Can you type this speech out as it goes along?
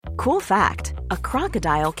Cool fact, a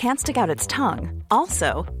crocodile can't stick out its tongue.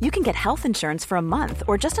 Also, you can get health insurance for a month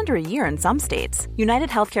or just under a year in some states. United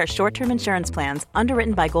Healthcare short-term insurance plans,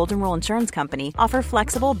 underwritten by Golden Rule Insurance Company, offer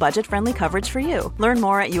flexible, budget-friendly coverage for you. Learn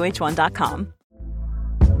more at uh1.com.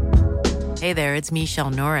 Hey there, it's Michelle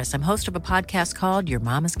Norris. I'm host of a podcast called Your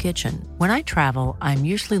Mama's Kitchen. When I travel, I'm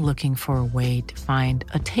usually looking for a way to find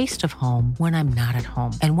a taste of home when I'm not at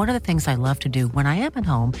home. And one of the things I love to do when I am at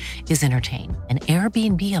home is entertain. And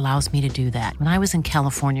Airbnb allows me to do that. When I was in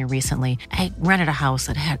California recently, I rented a house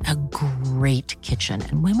that had a great kitchen.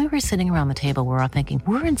 And when we were sitting around the table, we're all thinking,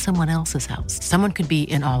 we're in someone else's house. Someone could be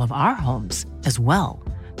in all of our homes as well.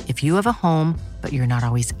 If you have a home, but you're not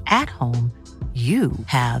always at home, you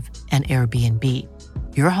have an Airbnb.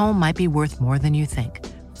 Your home might be worth more than you think.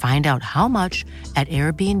 Find out how much at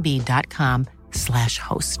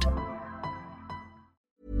airbnb.com/host.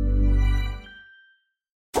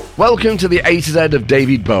 Welcome to the A to Z of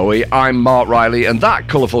David Bowie. I'm Mark Riley, and that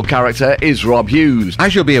colourful character is Rob Hughes.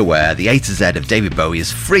 As you'll be aware, the A to Z of David Bowie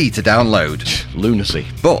is free to download. Lunacy.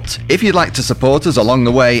 But if you'd like to support us along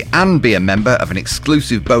the way and be a member of an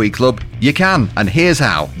exclusive Bowie club, you can, and here's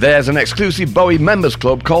how. There's an exclusive Bowie members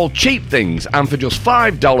club called Cheap Things, and for just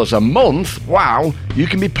 $5 a month, wow, you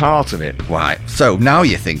can be part of it. Right, so now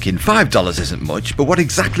you're thinking $5 isn't much, but what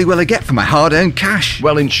exactly will I get for my hard-earned cash?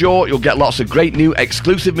 Well, in short, you'll get lots of great new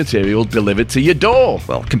exclusive material delivered to your door.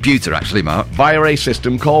 Well, computer actually, Mark. Via a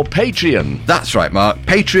system called Patreon. That's right, Mark.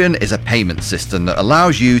 Patreon is a payment system that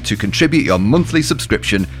allows you to contribute your monthly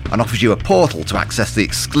subscription and offers you a portal to access the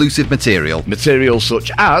exclusive material. Materials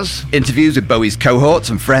such as interviews with Bowie's cohorts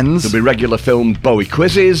and friends. There'll be regular filmed Bowie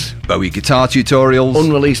quizzes, Bowie guitar tutorials,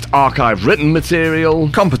 unreleased archive written material,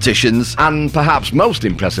 competitions, and perhaps most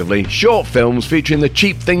impressively, short films featuring the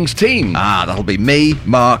Cheap Things team. That'll be me,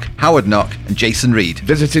 Mark, Howard Knock and Jason Reed.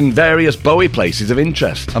 Visiting various Bowie places of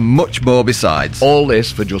interest. And much more besides. All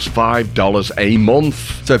this for just $5 a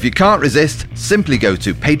month. So if you can't resist, simply go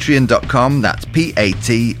to patreon.com, that's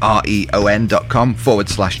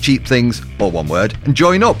patreon.com/cheapthings, all one word, and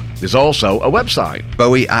join up. There's also a website,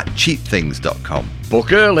 bowie@cheapthings.com.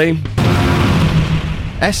 Book early.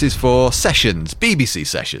 S is for sessions, BBC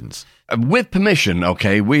sessions. With permission,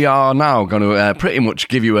 okay, we are now going to pretty much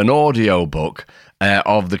give you an audio book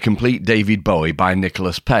of The Complete David Bowie by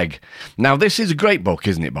Nicholas Pegg. Now, this is a great book,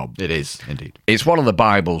 isn't it, Bob? It is, indeed. It's one of the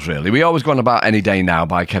Bibles, really. We always go on about Any Day Now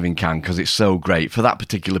by Kevin Can because it's so great for that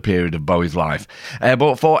particular period of Bowie's life.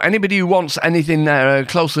 But for anybody who wants anything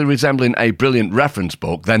closely resembling a brilliant reference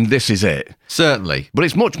book, then this is it. Certainly. But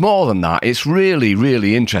it's much more than that. It's really,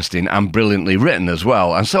 really interesting and brilliantly written as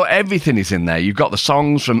well. And so everything is in there. You've got the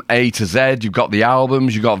songs from A to Z, you've got the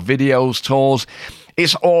albums, you've got videos, tours.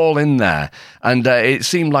 It's all in there. And it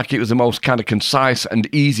seemed like it was the most kind of concise and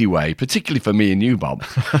easy way, particularly for me and you, Bob,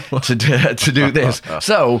 to do this.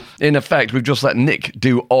 So, in effect, we've just let Nick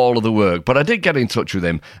do all of the work. But I did get in touch with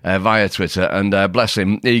him via Twitter, and bless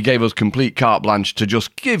him, he gave us complete carte blanche to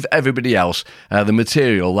just give everybody else the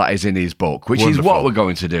material that is in his book, which Wonderful. is what we're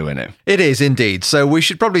going to do in it. It is indeed. So we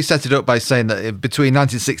should probably set it up by saying that between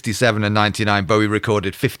 1967 and 99, Bowie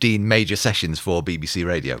recorded 15 major sessions for BBC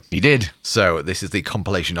Radio. He did. So this is the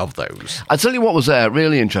compilation of those. I'll tell you what was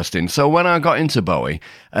really interesting. So when I got into Bowie,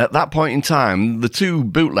 at that point in time, the two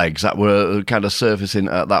bootlegs that were kind of surfacing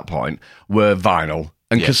at that point were vinyl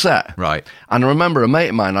and cassette. Right. And I remember a mate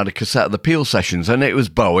of mine had a cassette of the Peel sessions, and it was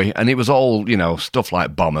Bowie, and it was all, you know, stuff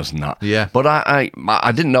like Bombers and that. Yeah. But I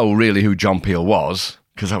didn't know really who John Peel was,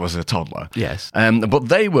 because I was a toddler. Yes. But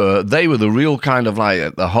they were the real kind of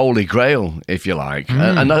like the holy grail, if you like.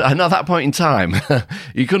 And at that point in time,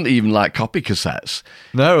 you couldn't even like copy cassettes.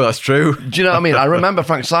 No, that's true. Do you know what I mean? I remember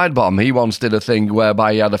Frank Sidebottom, he once did a thing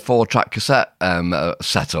whereby he had a 4-track cassette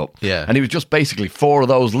set up. Yeah. And it was just basically 4 of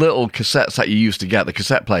those little cassettes that you used to get, the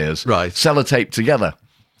cassette players, right, sellotaped together.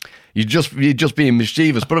 You're just being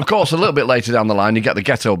mischievous. But of course, a little bit later down the line, you get the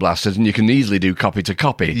Ghetto Blasters, and you can easily do copy to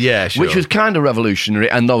copy. Yeah, sure. Which was kind of revolutionary,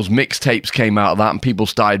 and those mixtapes came out of that, and people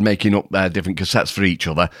started making up different cassettes for each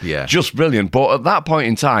other. Yeah. Just brilliant. But at that point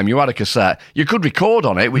in time, you had a cassette, you could record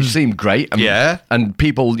on it, which seemed great. And, yeah. And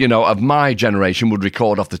people, you know, of my generation would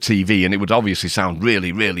record off the TV, and it would obviously sound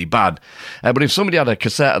really, really bad. But if somebody had a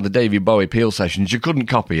cassette of the David Bowie Peel sessions, you couldn't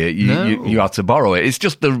copy it. You had to borrow it. It's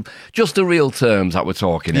just the real terms that we're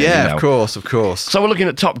talking in. Yeah, you know? of course. So we're looking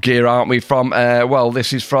at Top Gear, aren't we? From,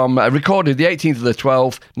 this is from recorded the 18th of the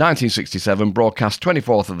 12th, 1967, broadcast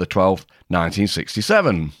 24th of the 12th,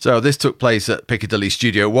 1967. So this took place at Piccadilly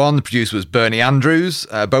Studio 1. The producer was Bernie Andrews.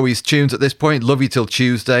 Bowie's tunes at this point: Love You Till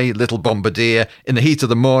Tuesday, Little Bombardier, In the Heat of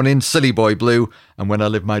the Morning, Silly Boy Blue, and When I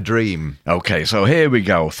Live My Dream. Okay, so here we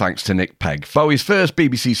go, thanks to Nick Pegg. Bowie's first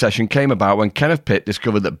BBC session came about when Kenneth Pitt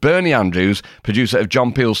discovered that Bernie Andrews, producer of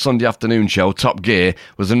John Peel's Sunday afternoon show Top Gear,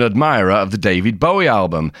 was an admirer of the David Bowie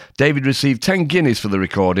album. David received 10 guineas for the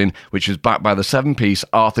recording, which was backed by the 7-piece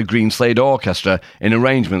Arthur Greenslade Orchestra in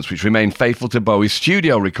arrangements which remained faithful to Bowie's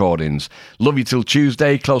studio recordings. Love You Till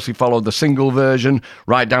Tuesday closely followed the single version,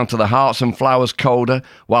 right down to the Hearts and Flowers coda,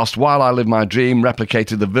 whilst While I Live My Dream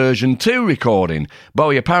replicated the version 2 recording.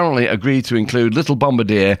 Bowie apparently agreed to include Little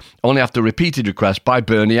Bombardier only after repeated requests by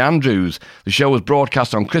Bernie Andrews. The show was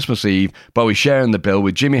broadcast on Christmas Eve, Bowie sharing the bill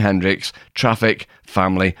with Jimi Hendrix, Traffic,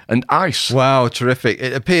 Family and Ice. Wow, terrific.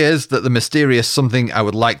 It appears that the mysterious Something I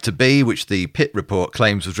Would Like to Be, which the Pitt report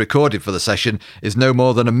claims was recorded for the session, is no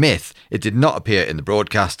more than a myth. It did not appear in the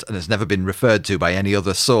broadcast and has never been referred to by any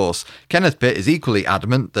other source. Kenneth Pitt is equally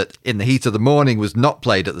adamant that In the Heat of the Morning was not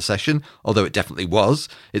played at the session, although it definitely was.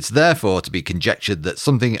 It's therefore to be conjectured that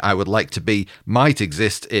Something I Would Like to Be might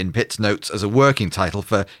exist in Pitt's notes as a working title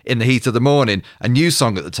for In the Heat of the Morning, a new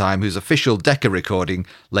song at the time whose official Decca recording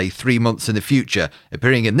lay 3 months in the future,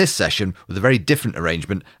 appearing in this session with a very different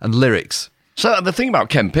arrangement and lyrics. So the thing about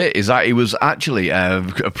Ken Pitt is that he was actually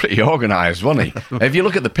pretty organised, wasn't he? If you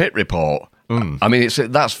look at the Pitt report, I mean,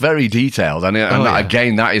 that's very detailed, and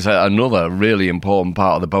again, that is another really important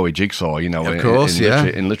part of the Bowie jigsaw, you know, of course,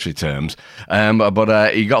 in literary terms.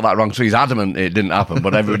 But he got that wrong, so he's adamant it didn't happen,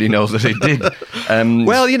 but everybody knows that it did.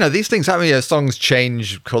 Well, you know, these things happen. Songs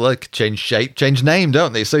change colour, change shape, change name,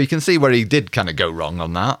 don't they? So you can see where he did kind of go wrong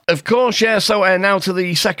on that. Of course, yeah. So now to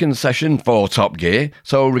the second session for Top Gear.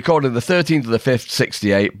 So recorded the 13th of the 5th,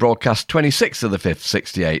 68, broadcast 26th of the 5th,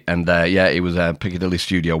 68, and it was Piccadilly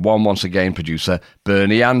Studio 1 once again. Producer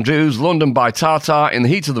Bernie Andrews, London by Tata, In the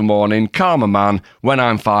Heat of the Morning, Karma Man, When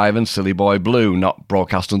I'm 5 and Silly Boy Blue, not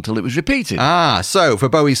broadcast until it was repeated. So for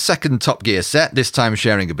Bowie's second Top Gear set, this time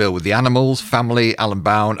sharing a bill with the Animals, Family, Alan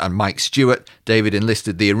Bown and Mike Stewart, David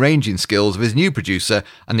enlisted the arranging skills of his new producer,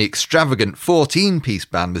 and the extravagant 14-piece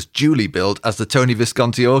band was duly billed as the Tony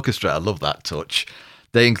Visconti Orchestra. I love that touch.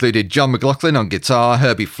 They included John McLaughlin on guitar,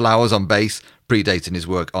 Herbie Flowers on bass, predating his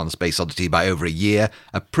work on Space Oddity by over a year,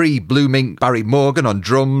 a pre-blooming Barry Morgan on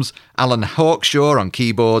drums, Alan Hawkshaw on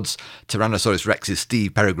keyboards, Tyrannosaurus Rex's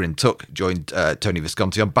Steve Peregrine Tuck joined Tony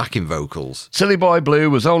Visconti on backing vocals. Silly Boy Blue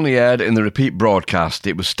was only aired in the repeat broadcast.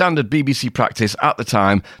 It was standard BBC practice at the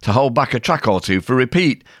time to hold back a track or two for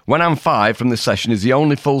repeat. When I'm 5 from this session is the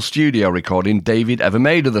only full studio recording David ever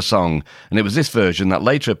made of the song, and it was this version that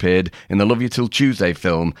later appeared in the Love You Till Tuesday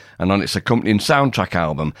film and on its accompanying soundtrack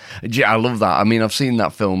album. I love that. I mean, I've seen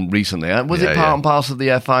that film recently. Was it part and parcel of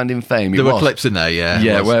the Finding Fame? There were clips in there, yeah.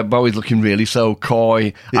 Yeah, where Bowie's looking really so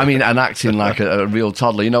coy. I mean, and acting like a real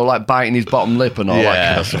toddler, you know, like biting his bottom lip and all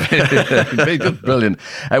that kind of stuff. Brilliant.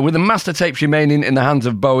 With the master tapes remaining in the hands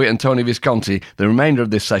of Bowie and Tony Visconti, the remainder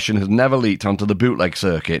of this session has never leaked onto the bootleg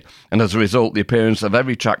circuit. And as a result, the appearance of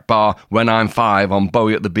every track bar When I'm 5 on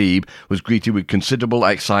Bowie at the Beeb was greeted with considerable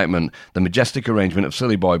excitement. The majestic arrangement of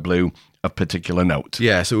Silly Boy Blue of particular note.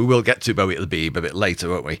 Yeah, so we will get to Bowie at the Beeb a bit later,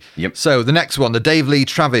 won't we? Yep. So the next one, the Dave Lee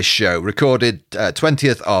Travis Show, recorded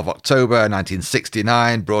 20th of October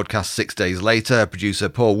 1969, broadcast 6 days later, producer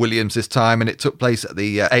Paul Williams this time, and it took place at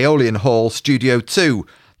the Aeolian Hall, Studio 2.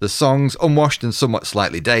 The songs Unwashed and Somewhat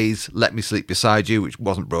Slightly Dazed, Let Me Sleep Beside You, which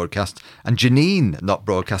wasn't broadcast, and Janine, not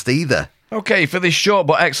broadcast either. Okay, for this short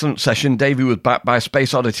but excellent session, Davey was backed by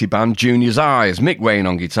Space Oddity band Junior's Eyes, Mick Wayne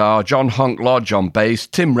on guitar, John Honk Lodge on bass,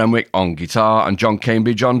 Tim Renwick on guitar and John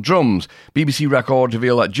Cambridge on drums. BBC records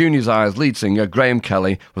reveal that Junior's Eyes lead singer Graham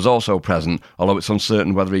Kelly was also present, although it's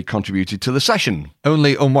uncertain whether he contributed to the session.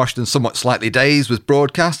 Only Unwashed and Somewhat Slightly Dazed was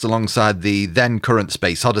broadcast alongside the then current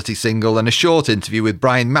Space Oddity single and a short interview with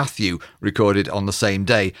Brian Matthew recorded on the same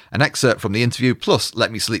day. An excerpt from the interview plus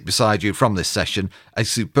Let Me Sleep Beside You from this session, a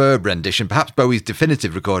superb rendition. Perhaps Bowie's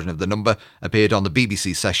definitive recording of the number appeared on the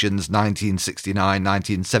BBC Sessions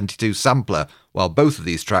 1969-1972 sampler, while both of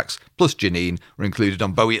these tracks, plus Janine, were included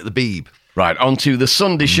on Bowie at the Beeb. Right, on to the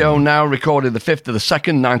Sunday show now, recorded the 5th of the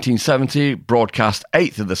 2nd, 1970, broadcast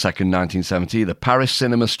 8th of the 2nd, 1970, the Paris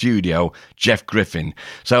Cinema Studio, Jeff Griffin.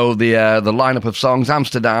 So the lineup of songs,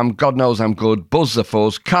 Amsterdam, God Knows I'm Good, Buzz the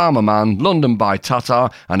Fuzz, Karma Man, London by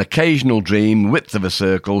Tata, An Occasional Dream, Width of a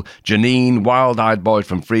Circle, Janine, Wild-Eyed Boy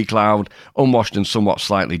from Free Cloud, Unwashed and Somewhat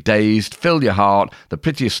Slightly Dazed, Fill Your Heart, The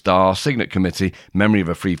Prettiest Star, Signet Committee, Memory of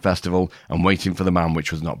a Free Festival, and Waiting for the Man,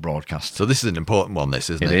 which was not broadcast. So this is an important one, this,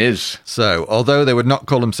 isn't it? It is. So So, although they would not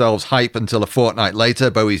call themselves Hype until a fortnight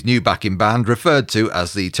later, Bowie's new backing band, referred to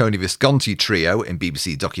as the Tony Visconti Trio in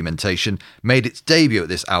BBC documentation, made its debut at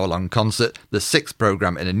this hour-long concert, the 6th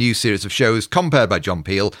programme in a new series of shows compared by John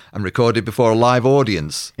Peel and recorded before a live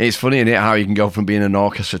audience. It's funny, isn't it, how you can go from being an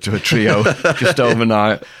orchestra to a trio just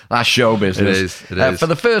overnight. That's show business. It is. For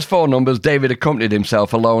the first 4 numbers, David accompanied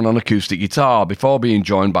himself alone on acoustic guitar before being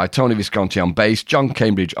joined by Tony Visconti on bass, John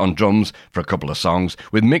Cambridge on drums for a couple of songs,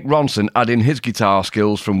 with Mick Ronson adding his guitar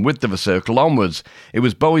skills from Width of a Circle onwards. It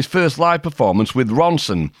was Bowie's first live performance with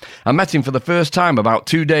Ronson. I met him for the first time about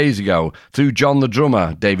 2 days ago through John the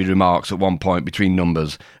drummer, David remarks at one point between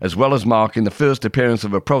numbers. As well as marking the first appearance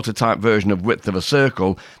of a prototype version of Width of a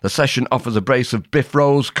Circle, the session offers a brace of Biff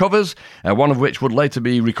Rose covers, one of which would later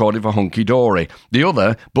be recorded for Hunky Dory. The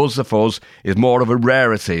other, Buzz the Fuzz, is more of a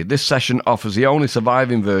rarity. This session offers the only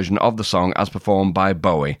surviving version of the song as performed by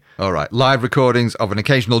Bowie. All right, live recordings of An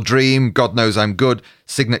Occasional Dream, God Knows I'm Good,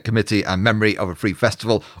 Signet Committee and Memory of a Free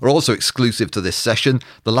Festival are also exclusive to this session.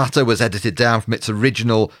 The latter was edited down from its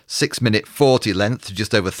original 6-minute 40 length to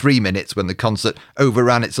just over 3 minutes when the concert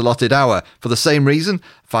overran its allotted hour. For the same reason,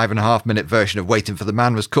 a 5.5-minute version of Waiting for the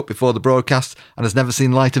Man was cut before the broadcast and has never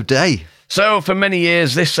seen light of day. So, for many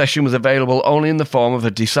years, this session was available only in the form of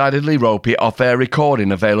a decidedly ropey off-air recording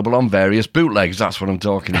available on various bootlegs. That's what I'm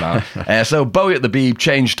talking about. So, Bowie at the Beeb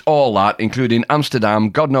changed all that, including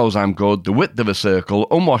Amsterdam, God Knows I'm Good, The Width of a Circle,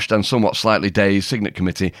 Unwashed and Somewhat Slightly Dazed, Signet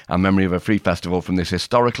Committee, and Memory of a Free Festival from this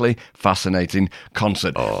historically fascinating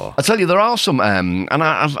concert. I tell you, there are some, and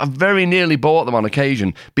I've very nearly bought them on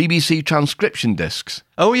occasion, BBC transcription discs.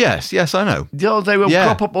 Oh, yes, I know. You know, they would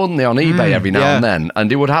crop up, wouldn't they, on eBay every now and then, and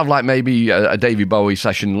they would have like maybe a David Bowie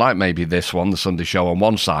session like maybe this one, the Sunday Show, on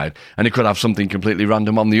one side, and it could have something completely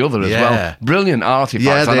random on the other as well. Brilliant artifacts.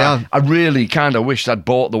 Yeah, they are. I really kind of wished I'd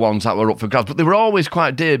bought the ones that were up for grabs, but they were always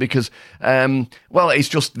quite dear because, it's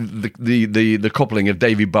just the coupling of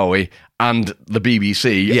David Bowie and the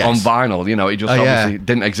BBC on vinyl. You know, it just obviously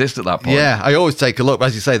didn't exist at that point. Yeah, I always take a look.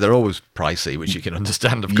 As you say, they're always pricey, which you can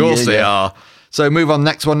understand. Of course they are. So move on,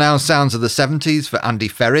 next one now, Sounds of the 70s for Andy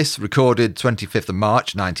Ferris, recorded 25th of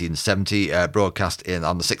March 1970, broadcast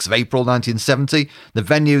on the 6th of April 1970. The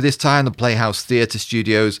venue this time, the Playhouse Theatre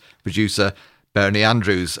Studios, producer Bernie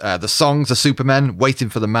Andrews. The songs are Supermen, Waiting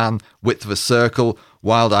for the Man, Width of a Circle,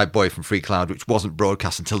 Wild-Eyed Boy from Free Cloud, which wasn't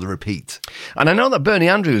broadcast until the repeat. And I know that Bernie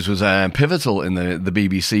Andrews was pivotal in the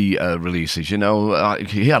BBC releases. You know,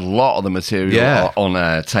 he had a lot of the material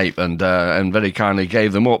on tape and very kindly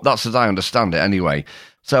gave them up. That's as I understand it anyway.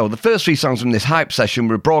 So, the first 3 songs from this hype session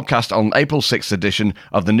were broadcast on April 6th edition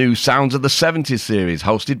of the new Sounds of the 70s series,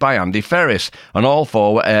 hosted by Andy Ferris, and all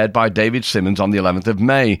 4 were aired by David Simmons on the 11th of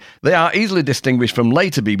May. They are easily distinguished from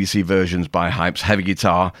later BBC versions by Hype's heavy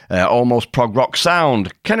guitar, almost prog rock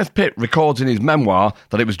sound. Kenneth Pitt records in his memoir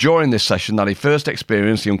that it was during this session that he first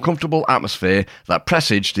experienced the uncomfortable atmosphere that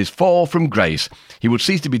presaged his fall from grace. He would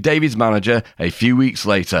cease to be David's manager a few weeks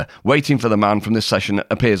later. Waiting for the Man from this session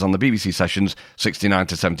appears on the BBC Sessions 69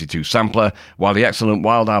 to 72 sampler, while the excellent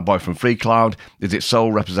Wild-Eyed Boy from Free Cloud is its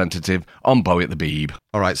sole representative on Bowie at the Beeb.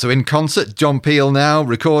 All right, so in concert, John Peel now,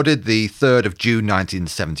 recorded the 3rd of June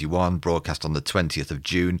 1971, broadcast on the 20th of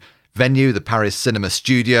June. Venue, the Paris Cinema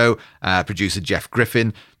Studio, producer Jeff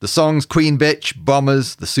Griffin. The songs, Queen Bitch,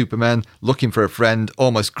 Bombers, The Supermen, Looking for a Friend,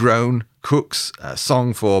 Almost Grown, Cooks, a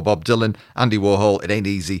song for Bob Dylan, Andy Warhol, It Ain't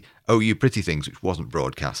Easy, Oh You Pretty Things, which wasn't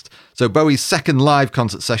broadcast. So Bowie's second live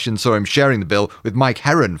concert session saw him sharing the bill with Mike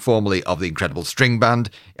Heron, formerly of the Incredible String Band,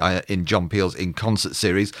 in John Peel's In Concert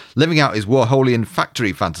series. Living out his Warholian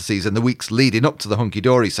factory fantasies in the weeks leading up to the Hunky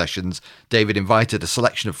Dory sessions, David invited a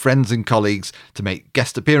selection of friends and colleagues to make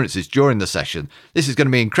guest appearances during the session. This is going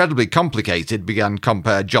to be incredibly complicated, began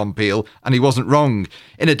compare John Peel, and he wasn't wrong.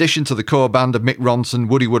 In addition to the core band of Mick Ronson,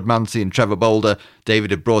 Woody Woodmansey and Trevor Boulder,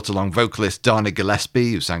 David had brought along vocalist Dana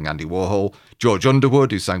Gillespie, who sang Andy Warhol, George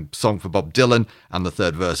Underwood, who sang Song for Bob Dylan and the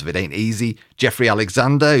 3rd verse of It Ain't Easy, Jeffrey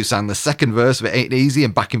Alexander, who sang the 2nd verse of It Ain't Easy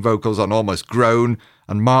and backing vocals on Almost Grown,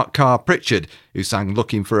 and Mark Carr Pritchard, who sang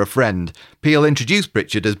Looking for a Friend. Peel introduced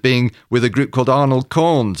Pritchard as being with a group called Arnold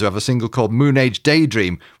Corns, who have a single called Moon Age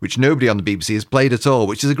Daydream, which nobody on the BBC has played at all,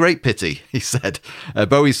 which is a great pity, he said.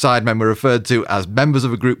 Bowie's sidemen were referred to as members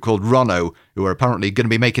of a group called Rono, who are apparently going to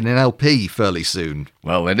be making an LP fairly soon.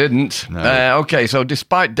 Well, they didn't. No. Okay, so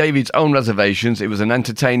despite David's own reservations, it was an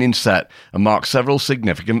entertaining set and marked several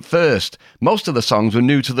significant firsts. Most of the songs were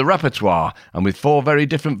new to the repertoire, and with 4 very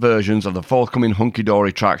different versions of the forthcoming Hunky Dory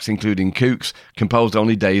Dory tracks, including Kooks, composed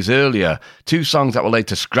only days earlier. 2 songs that were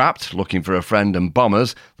later scrapped, Looking for a Friend and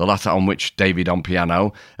Bombers, the latter on which David on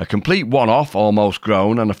piano, a complete one-off, Almost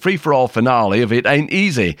Grown, and a free-for-all finale of It Ain't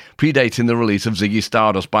Easy, predating the release of Ziggy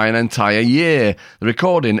Stardust by an entire year. The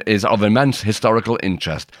recording is of immense historical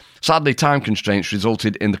interest. Sadly, time constraints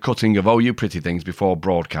resulted in the cutting of Oh You Pretty Things before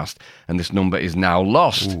broadcast, and this number is now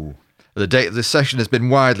lost. Ooh. The date of this session has been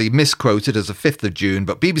widely misquoted as the 5th of June,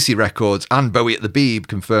 but BBC Records and Bowie at the Beeb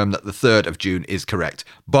confirm that the 3rd of June is correct.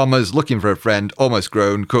 Bombers, Looking for a Friend, Almost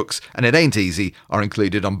Grown, Kooks, and It Ain't Easy are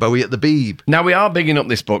included on Bowie at the Beeb. Now, we are bigging up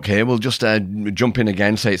this book here. We'll just jump in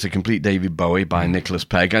again, say it's a complete David Bowie by Nicholas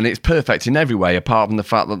Pegg, and it's perfect in every way, apart from the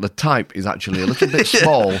fact that the type is actually a little bit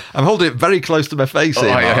small. I'm holding it very close to my face here,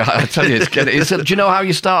 Mark. I tell you, do you know how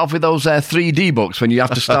you start off with those 3D books, when you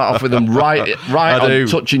have to start off with them right on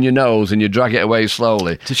touching your nose and you drag it away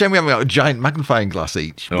slowly? It's a shame we haven't got a giant magnifying glass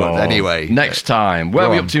each. But anyway. Next time. Where are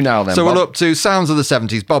we up to now then, So Bob? we're up to Sounds of the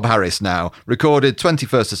 70s, Bob Harris now. Recorded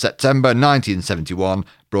 21st of September 1971.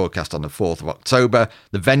 Broadcast on the 4th of October.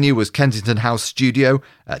 The venue was Kensington House Studio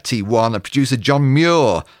at T1. And producer John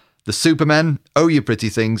Muir. The Supermen, Oh You Pretty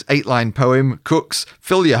Things, 8-line poem, Kooks,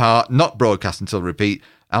 Fill Your Heart, not broadcast until repeat.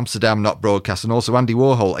 Amsterdam, not broadcast, and also Andy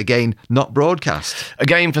Warhol, again, not broadcast.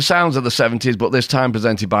 Again for Sounds of the 70s, but this time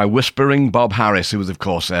presented by Whispering Bob Harris, who was, of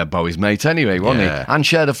course, Bowie's mate anyway, wasn't he? And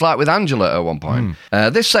shared a flight with Angela at one point.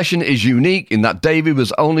 This session is unique in that David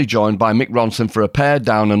was only joined by Mick Ronson for a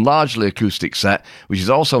pared-down and largely acoustic set, which is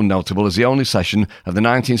also notable as the only session of the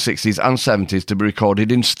 1960s and 70s to be recorded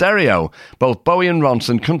in stereo. Both Bowie and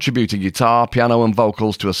Ronson contributed guitar, piano and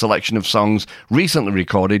vocals to a selection of songs recently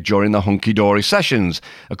recorded during the Hunky Dory sessions.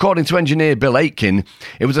 According to engineer Bill Aitken,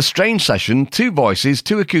 it was a strange session, 2 voices,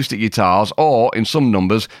 2 acoustic guitars, or, in some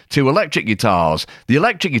numbers, 2 electric guitars. The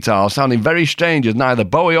electric guitars sounding very strange as neither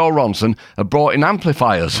Bowie or Ronson had brought in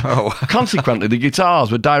amplifiers. Consequently, the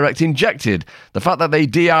guitars were direct injected. The fact that they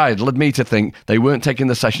DI'd led me to think they weren't taking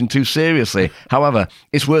the session too seriously. However,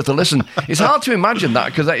 it's worth a listen. It's hard to imagine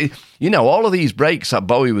that because, all of these breaks that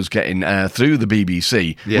Bowie was getting through the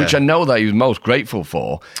BBC, which I know that he was most grateful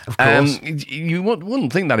for, of course. You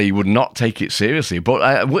wouldn't think that he would not take it seriously, but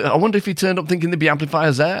I wonder if he turned up thinking there'd be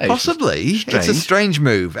amplifiers there. Possibly. It's a strange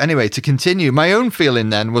move. Anyway, to continue, my own feeling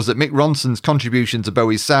then was that Mick Ronson's contribution to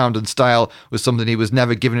Bowie's sound and style was something he was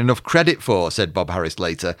never given enough credit for, said Bob Harris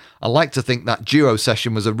later. I like to think that duo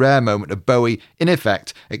session was a rare moment of Bowie, in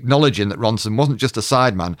effect, acknowledging that Ronson wasn't just a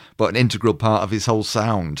sideman, but an integral part of his whole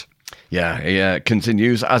sound. Yeah, he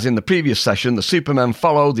continues. As in the previous session, the Supermen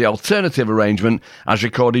followed the alternative arrangement as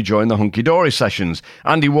recorded during the Hunky Dory sessions.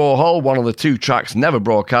 Andy Warhol, one of the 2 tracks never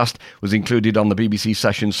broadcast, was included on the BBC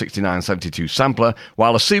session 6972 sampler,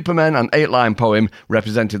 while the Supermen and 8-line poem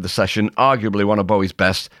represented the session, arguably one of Bowie's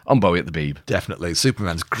best, on Bowie at the Beeb. Definitely.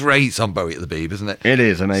 Superman's great on Bowie at the Beeb, isn't it? It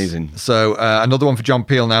is amazing. So another one for John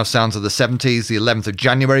Peel now, Sounds of the 70s, the 11th of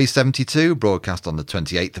January 72, broadcast on the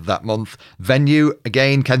 28th of that month. Venue,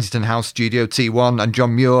 again, Kensington House Studio T1, and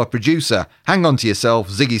John Muir, producer. Hang On to Yourself,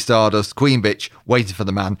 Ziggy Stardust, Queen Bitch, Waiting for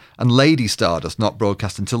the Man, and Lady Stardust, not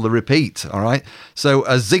broadcast until the repeat. All right. So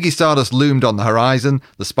as Ziggy Stardust loomed on the horizon,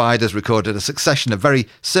 the Spiders recorded a succession of very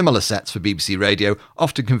similar sets for BBC Radio,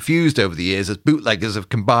 often confused over the years as bootleggers have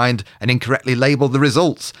combined and incorrectly labelled the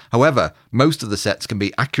results. However, most of the sets can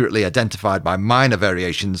be accurately identified by minor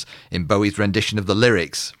variations in Bowie's rendition of the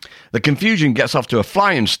lyrics. The confusion gets off to a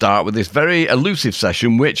flying start with this very elusive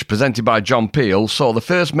session which, presented by John Peel, saw the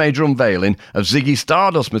first major unveiling of Ziggy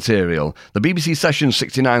Stardust material. The BBC Session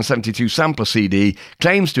 6972 sampler CD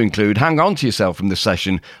claims to include Hang On to Yourself from this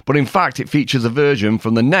session, but in fact it features a version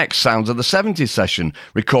from the next Sounds of the 70s session,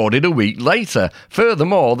 recorded a week later.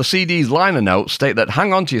 Furthermore, the CD's liner notes state that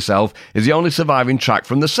Hang On to Yourself is the only surviving track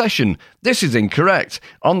from the session. This is incorrect.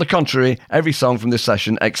 On the contrary, every song from this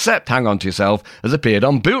session, except Hang On to Yourself, has appeared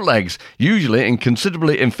on bootlegs, usually in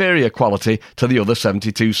considerably inferior quality to the other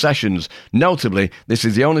 72 sessions. Notably, this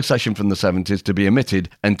is the only session from the 70s to be omitted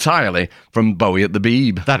entirely from Bowie at the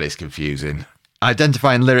Beeb. That is confusing.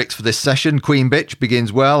 Identifying lyrics for this session, Queen Bitch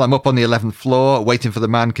begins, well, I'm up on the 11th floor, Waiting for the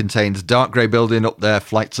Man contains dark grey building up there,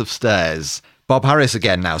 flights of stairs. Bob Harris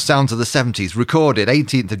again now, Sounds of the 70s, recorded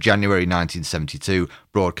 18th of January 1972,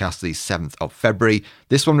 broadcast the 7th of February.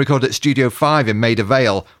 This one recorded at Studio 5 in Maida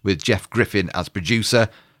Vale with Jeff Griffin as producer.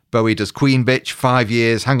 Bowie does Queen Bitch, 5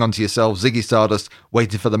 years, Hang On To Yourself, Ziggy Stardust,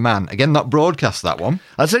 Waiting for the Man. Again, not broadcast, that one.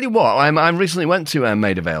 I'll tell you what, I recently went to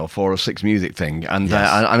Maida Vale for a Six Music thing, and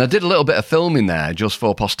I did a little bit of filming there just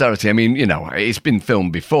for posterity. I mean, you know, it's been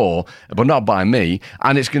filmed before, but not by me,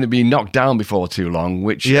 and it's going to be knocked down before too long,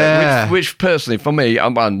 which personally, for me,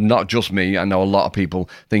 not just me, I know a lot of people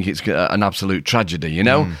think it's an absolute tragedy, you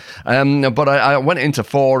know? But I went into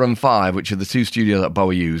 4 and 5, which are the 2 studios that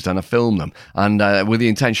Bowie used, and I filmed them, and with the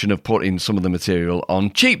intention of putting some of the material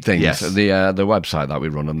on Cheap Things, the website that we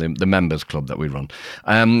run and the members club that we run.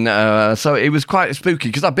 So it was quite spooky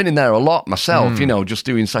because I've been in there a lot myself, you know, just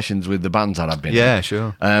doing sessions with the bands that I've been in. Yeah,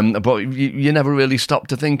 sure. But you never really stop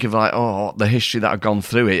to think of like, the history that I've gone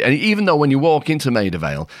through it. And even though when you walk into Maida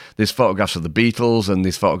Vale, there's photographs of the Beatles and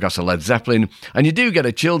there's photographs of Led Zeppelin, and you do get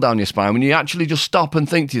a chill down your spine when you actually just stop and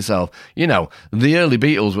think to yourself, you know, the early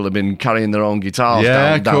Beatles will have been carrying their own guitars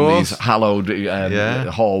down these hallowed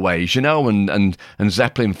hallways, you know, and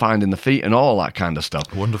Zeppelin finding the feet and all that kind of stuff.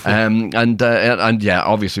 Wonderful. And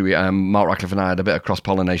obviously Mark Radcliffe and I had a bit of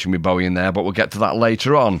cross-pollination with Bowie in there, but we'll get to that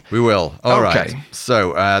later on. We will. All right. Okay.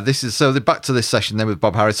 So back to this session then with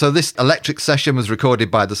Bob Harris. So this electric session was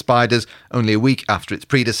recorded by the Spiders only a week after its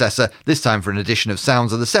predecessor, this time for an edition of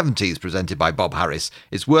Sounds of the 70s presented by Bob Harris.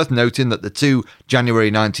 It's worth noting that the 2 January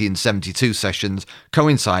 1972 sessions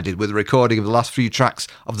coincided with the recording of the last few tracks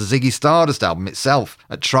of the Ziggy Stardust album itself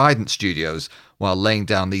at Trident Studios. While laying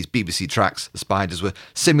down these BBC tracks, the Spiders were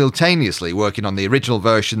simultaneously working on the original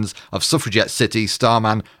versions of Suffragette City,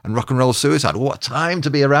 Starman and Rock and Roll Suicide. What a time to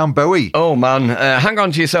be around Bowie. Oh man, Hang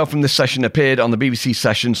On To Yourself from this session appeared on the BBC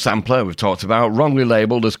session sampler we've talked about, wrongly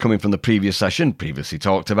labelled as coming from the previous session, previously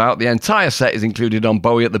talked about. The entire set is included on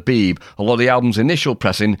Bowie at the Beeb, although the album's initial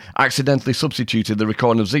pressing accidentally substituted the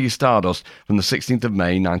recording of Ziggy Stardust from the 16th of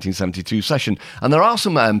May 1972 session. And there are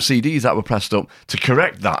some CDs that were pressed up to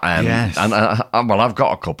correct that. Yes. Well, I've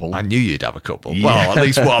got a couple. I knew you'd have a couple. Yeah. Well, at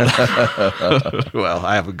least one. Well,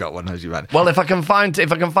 I haven't got one, as you meant. Well, if I can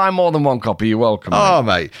find more than one copy, you're welcome. Oh,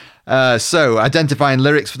 mate. So, identifying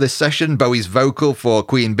lyrics for this session, Bowie's vocal for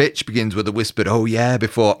Queen Bitch begins with a whispered, "Oh yeah,"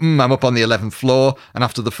 before, I'm up on the 11th floor. And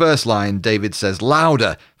after the first line, David says,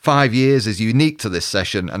 "Louder. 5 years is unique to this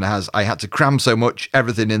session and I had to cram so much,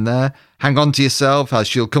 everything in there. Hang On To Yourself as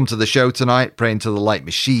she'll come to the show tonight, praying to the light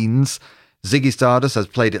machines. Ziggy Stardust has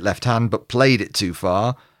played it left hand, but played it too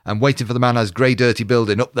far. And Waiting for the Man has grey dirty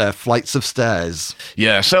building up there, flights of stairs."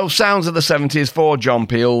 Yeah, so Sounds of the 70s for John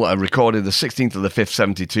Peel, recorded the 16th of the 5th,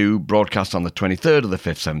 72, broadcast on the 23rd of the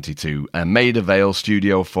 5th, 72, and Maida Vale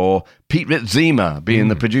Studio 4, Pete Ritzema being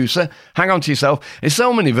the producer. Hang On To Yourself. There's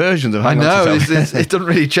so many versions of Hang On To Yourself. It doesn't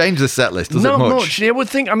really change the set list, does it much? Not much. I would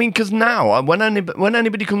think, I mean, because now, when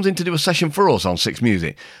anybody comes in to do a session for us on Six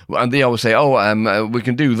Music, and they always say, we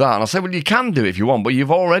can do that. And I say, well, you can do it if you want, but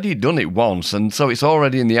you've already done it once, and so it's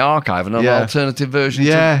already in the archive and an alternative version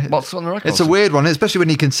to what's on the record. It's a weird one, especially when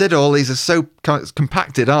you consider all these are so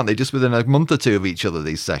compacted, aren't they? Just within a month or two of each other,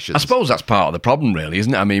 these sessions. I suppose that's part of the problem, really,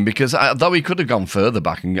 isn't it? I mean, because though he could have gone further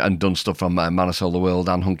back and done stuff from Man I Sold the World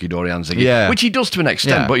and Hunky Dory and Ziggy, which he does to an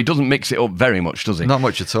extent, but he doesn't mix it up very much, does he? Not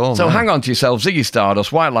much at all. So no. Hang On To Yourself, Ziggy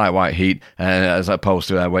Stardust, White Light, White Heat, as opposed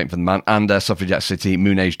to Waiting for the Man, and Suffragette City,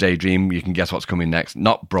 Moon Age Daydream. You can guess what's coming next.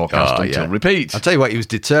 Not broadcast until repeat. I'll tell you what, he was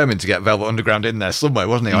determined to get Velvet Underground in there somewhere,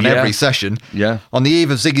 wasn't he? On every session. Yeah. On the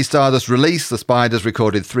eve of Ziggy Stardust's release, the Spiders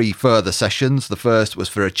recorded 3 further sessions. The first was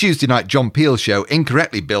for a Tuesday night John Peel show,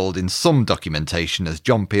 incorrectly billed in some documentation as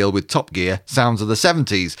John Peel with Top Gear, Sounds of the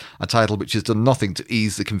 70s, a title which has done nothing to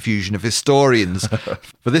ease the confusion of historians.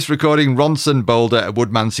 For this recording, Ronson, Boulder and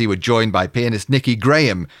Woodmansey were joined by pianist Nicky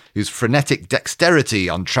Graham, whose frenetic dexterity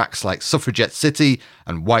on tracks like Suffragette City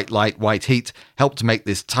and White Light, White Heat helped to make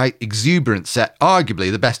this tight, exuberant set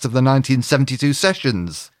arguably the best of the 1972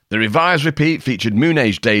 sessions. The revised repeat featured Moon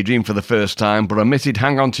Age Daydream for the first time, but omitted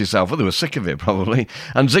Hang On To Yourself. Well, they were sick of it, probably.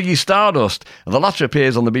 And Ziggy Stardust. The latter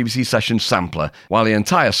appears on the BBC session sampler, while the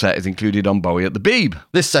entire set is included on Bowie at the Beeb.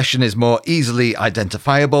 This session is more easily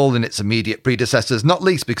identifiable than its immediate predecessors, not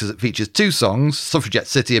least because it features 2 songs, Suffragette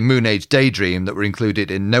City and Moon Age Daydream, that were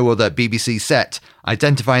included in no other BBC set.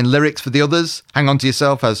 Identifying lyrics for the others, Hang On To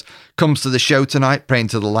Yourself as Comes to the Show Tonight, Praying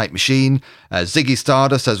to the Light Machine. Ziggy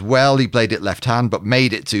Stardust as well, he played it left hand but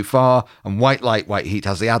made it too far. And White Light, White Heat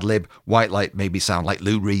has the ad-lib, White Light made me sound like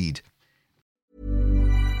Lou Reed.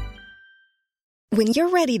 When you're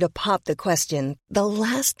ready to pop the question, the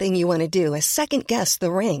last thing you want to do is second-guess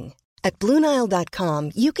the ring. At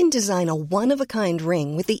BlueNile.com, you can design a one-of-a-kind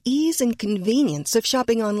ring with the ease and convenience of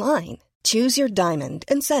shopping online. Choose your diamond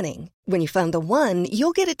and setting. When you find the one,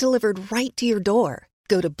 you'll get it delivered right to your door.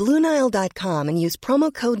 Go to BlueNile.com and use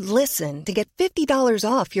promo code LISTEN to get $50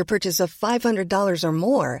 off your purchase of $500 or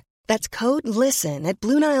more. That's code LISTEN at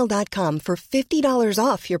BlueNile.com for $50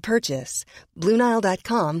 off your purchase.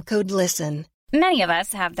 BlueNile.com, code LISTEN. Many of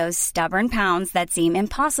us have those stubborn pounds that seem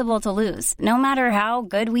impossible to lose, no matter how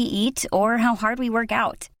good we eat or how hard we work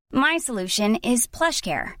out. My solution is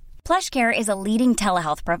PlushCare. PlushCare is a leading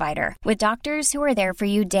telehealth provider with doctors who are there for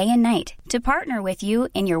you day and night to partner with you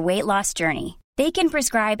in your weight loss journey. They can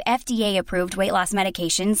prescribe FDA-approved weight loss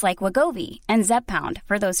medications like Wegovy and Zepbound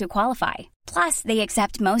for those who qualify. Plus, they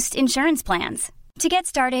accept most insurance plans. To get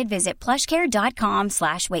started, visit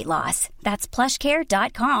plushcare.com/weightloss. That's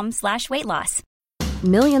plushcare.com/weightloss.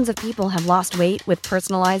 Millions of people have lost weight with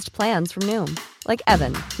personalized plans from Noom. Like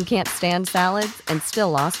Evan, who can't stand salads and still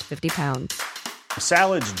lost 50 pounds.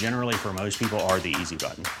 Salads generally for most people are the easy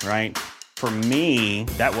button, right? For me,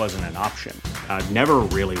 that wasn't an option. I never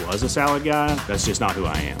really was a salad guy. That's just not who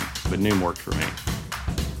I am. But Noom worked for me.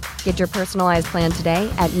 Get your personalized plan today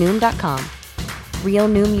at Noom.com. Real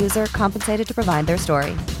Noom user compensated to provide their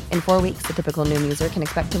story. In 4 weeks, the typical Noom user can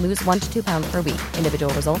expect to lose 1 to 2 pounds per week.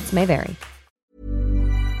 Individual results may vary.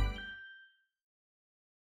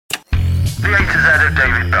 The A to Z of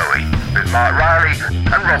David Bowie with Mark Riley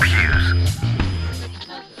and Rob Hughes.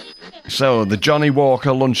 So, the Johnny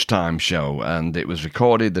Walker Lunchtime Show, and it was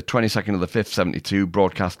recorded the 22nd of the 5th, 72,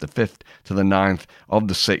 broadcast the 5th to the 9th of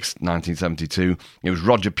the 6th, 1972. It was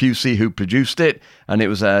Roger Pusey who produced it, and it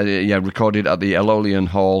was recorded at the Elolian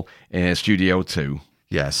Hall in Studio 2.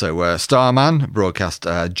 Yeah, so Starman, broadcast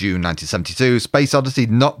June 1972. Space Odyssey,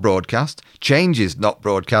 not broadcast. Changes, not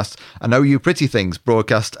broadcast. And Oh You Pretty Things,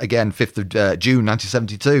 broadcast again 5th of June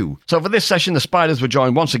 1972. So for this session, the Spiders were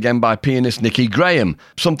joined once again by pianist Nicky Graham,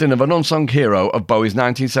 something of an unsung hero of Bowie's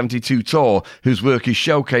 1972 tour, whose work is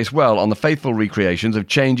showcased well on the faithful recreations of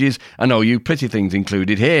Changes and Oh You Pretty Things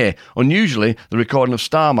included here. Unusually, the recording of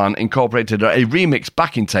Starman incorporated a remix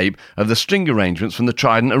backing tape of the string arrangements from the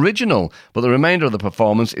Trident original, but the remainder of the performance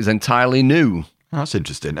is entirely new. That's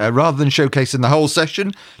interesting. Rather than showcasing the whole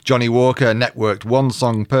session, Johnny Walker networked one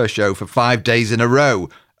song per show for 5 days in a row.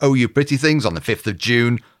 Oh You Pretty Things on the 5th of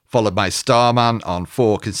June, followed by Starman on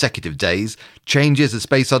 4 consecutive days. Changes and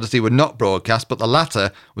Space Odyssey were not broadcast, but the latter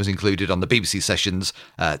was included on the BBC Sessions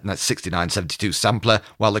 6972 sampler,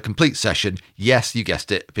 while the complete session, yes, you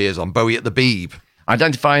guessed it, appears on Bowie at the Beeb.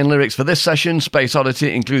 Identifying lyrics for this session, Space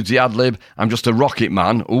Oddity includes the ad-lib, I'm just a rocket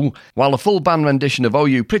man, while the full band rendition of Oh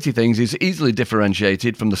You Pretty Things is easily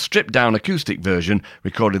differentiated from the stripped-down acoustic version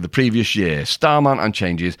recorded the previous year. Starman and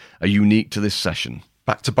Changes are unique to this session.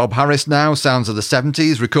 Back to Bob Harris now, Sounds of the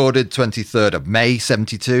 70s, recorded 23rd of May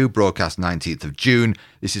 72, broadcast 19th of June.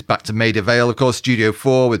 This is back to Maida Vale, of course, Studio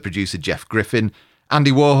 4 with producer Jeff Griffin.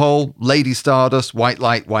 Andy Warhol, Lady Stardust, White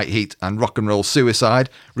Light, White Heat and Rock and Roll Suicide,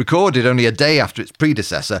 recorded only a day after its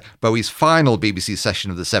predecessor. Bowie's final BBC session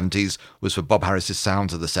of the 70s was for Bob Harris's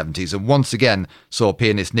Sounds of the 70s, and once again saw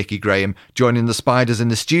pianist Nicky Graham joining the Spiders in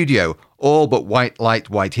the studio. All but White Light,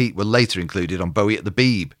 White Heat were later included on Bowie at the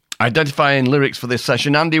Beeb. Identifying lyrics for this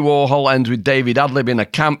session, Andy Warhol ends with David ad-libbing a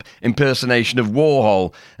camp impersonation of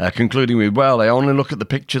Warhol, concluding with, well, I only look at the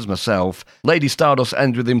pictures myself. Lady Stardust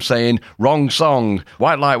ends with him saying, wrong song.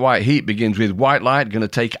 White Light, White Heat begins with White Light, gonna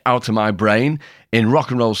take out of my brain. In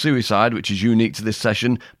Rock and Roll Suicide, which is unique to this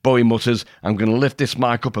session, Bowie mutters, I'm going to lift this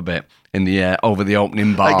mic up a bit in the air over the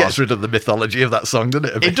opening bars. That gets rid of the mythology of that song,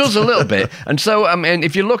 doesn't it? It does a little bit. And so, I mean,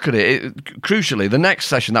 if you look at it, crucially, the next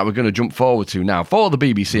session that we're going to jump forward to now, for the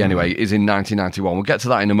BBC anyway, is in 1991. We'll get to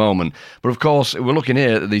that in a moment. But of course, we're looking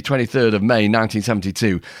here at the 23rd of May,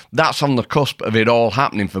 1972. That's on the cusp of it all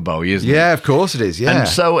happening for Bowie, isn't it? Yeah, of course it is, yeah. And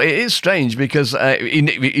so it is strange because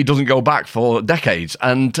he doesn't go back for decades.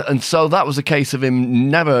 And so that was a case of him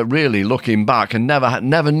never really looking back and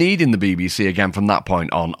never needing the BBC again from that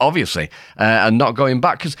point on, obviously, and not going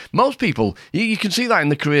back. Because most people, you can see that in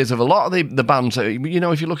the careers of a lot of the bands. You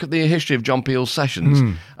know, if you look at the history of John Peel's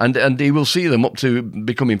sessions, and he will see them up to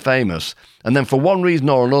becoming famous. And then for one reason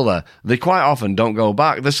or another, they quite often don't go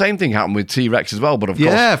back. The same thing happened with T-Rex as well, but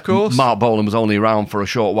of course, Mark Bolan was only around for a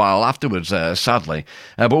short while afterwards, sadly.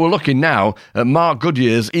 But we're looking now at Mark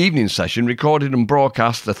Goodyear's evening session, recorded and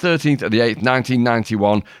broadcast the 13th of the 8th,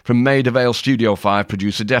 1991, from Maida Vale Studio 5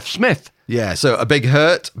 producer Jeff Smith. Yeah, so A Big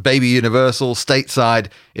Hurt, Baby Universal, Stateside,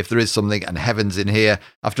 If There Is Something, and Heaven's in Here.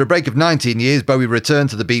 After a break of 19 years, Bowie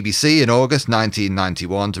returned to the BBC in August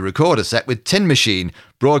 1991 to record a set with Tin Machine,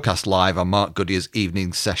 broadcast live on Mark Goodyer's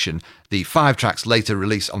evening session. The 5 tracks later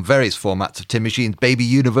released on various formats of Tin Machine's Baby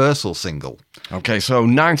Universal single. Okay, so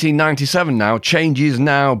 1997 now, Changes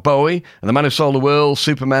Now, Bowie, and The Man Who Sold the World,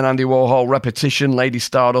 Superman, Andy Warhol, Repetition, Lady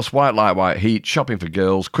Stardust, White Light, White Heat, Shopping for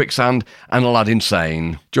Girls, Quicksand, and Aladdin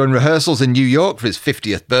Sane. During rehearsals in New York for his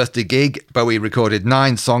 50th birthday gig, Bowie recorded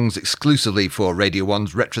 9 songs exclusively for Radio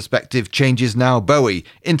 1's retrospective Changes Now, Bowie,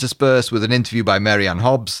 interspersed with an interview by Mary Ann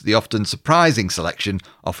Hobbs. The often surprising selection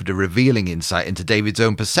offered a revealing insight into David's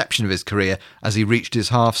own perception of his career as he reached his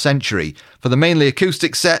half-century. For the mainly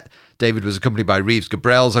acoustic set, David was accompanied by Reeves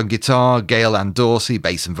Gabrels on guitar, Gail Ann Dorsey,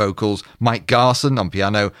 bass and vocals, Mike Garson on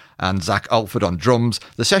piano, and Zach Alford on drums.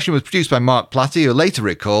 The session was produced by Mark Platty, who later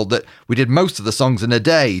recalled that we did most of the songs in a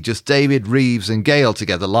day, just David, Reeves and Gail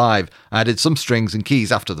together live. I added some strings and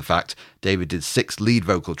keys after the fact. David did 6 lead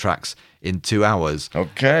vocal tracks in 2 hours.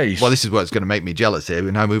 Okay. Well, this is what's going to make me jealous here.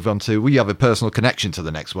 We now move on to, well, you have a personal connection to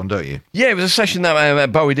the next one, don't you? Yeah, it was a session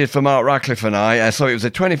that Bowie did for Mark Radcliffe and I. So it was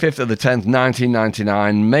the 25th of the 10th,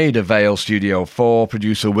 1999, Maida Vale Studio 4,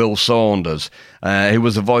 producer Will Saunders. He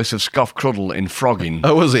was the voice of Scoff Cruddle in Frogging.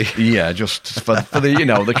 Oh, was he? Yeah, just for the,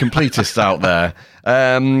 the completists out there.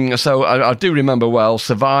 So I do remember well,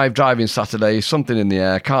 Survive, Driving Saturday, Something in the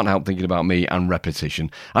Air, Can't Help Thinking About Me, and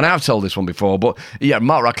Repetition. And I have told this one before, but yeah,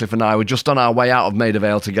 Mark Radcliffe and I were just on our way out of Maida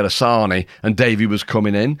Vale to get a sarnie, and Davey was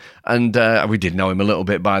coming in, and we did know him a little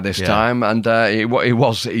bit by this time, and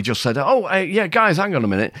he just said, yeah, guys, hang on a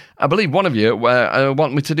minute, I believe one of you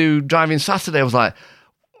want me to do Driving Saturday. I was like,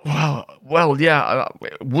 well, yeah,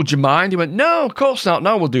 would you mind? He went, no, of course not,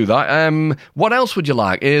 no, we'll do that. What else would you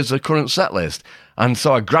like? Here's the current set list. And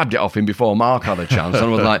so I grabbed it off him before Mark had a chance, and I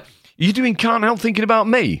was like, you doing Can't Help Thinking About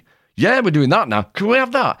Me? Yeah, we're doing that now. Can we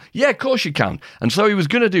have that? Yeah, of course you can. And so he was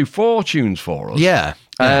going to do 4 tunes for us. Yeah.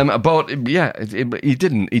 But yeah, he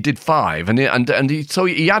didn't. He did 5, so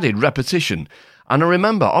he added Repetition. And I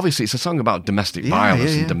remember, obviously, it's a song about domestic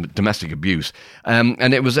violence and domestic abuse.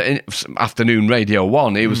 And it was afternoon Radio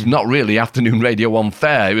 1. It was not really afternoon Radio 1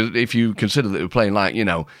 fare. It was, if you consider that we were playing like,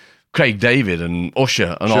 Craig David and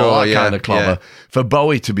Usher and all that kind of clobber, for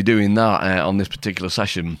Bowie to be doing that on this particular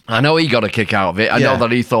session. I know he got a kick out of it. I know that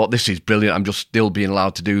he thought, this is brilliant, I'm just still being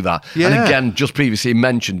allowed to do that. Yeah. And again, just previously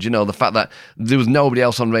mentioned, the fact that there was nobody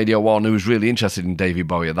else on Radio 1 who was really interested in Davey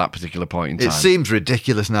Bowie at that particular point in time. It seems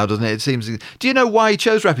ridiculous now, doesn't it? Do you know why he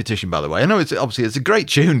chose Repetition, by the way? I know it's a great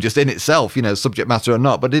tune just in itself, subject matter or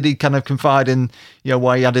not, but did he kind of confide in,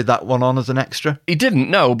 why he added that one on as an extra? He didn't,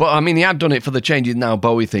 no, but I mean, he had done it for the Changes Now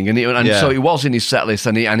Bowie thing, so it was in his set list,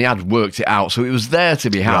 and he had worked it out, so it was there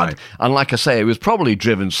to be had. Right. And like I say, it was probably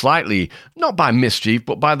driven slightly, not by mischief,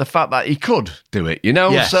 but by the fact that he could do it,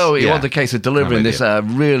 Yes, so it was the case of delivering this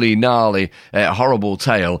really gnarly, horrible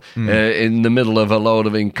tale in the middle of a load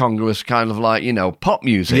of incongruous kind of like, pop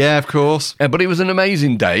music. Yeah, of course. But it was an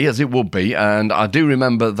amazing day, as it would be, and I do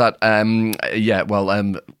remember that,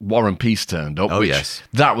 War and Peace turned up. Oh, yes.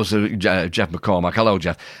 That was Jeff McCormack. Hello,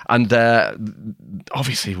 Jeff. And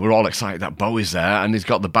obviously, we're all excited that Bowie's there, and he's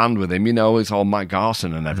got the band with him. It's all Mike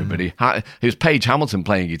Garson and everybody. It was Paige Hamilton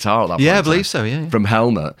playing guitar at that point. Yeah, I believe so, yeah. From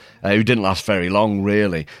Helmet, who didn't last very long,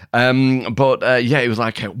 really. It was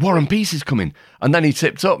like, War and Peace is coming. And then he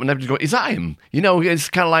tipped up, and everybody go, is that him? It's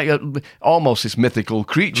kind of like almost this mythical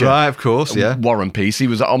creature. Right, of course, yeah. War and Peace. He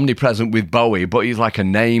was omnipresent with Bowie, but he's like a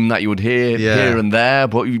name that you would hear here and there,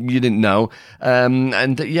 but you didn't know.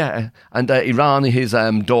 Irani, his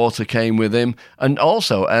daughter, came with him. And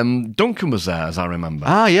also, Duncan was there, as I remember.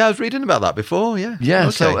 Ah, yeah, I was reading about that before, yeah. Yeah,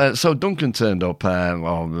 okay. So Duncan turned up,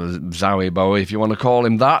 Zowie Bowie, if you want to call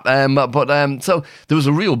him that. So there was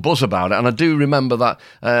a real buzz about it, and I do remember that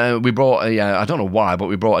we brought I don't know why, but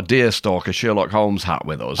we brought a Deerstalker Sherlock Holmes hat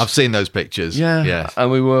with us. I've seen those pictures. Yeah, yes. And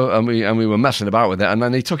we were messing about with it, and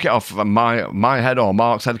then he took it off my head or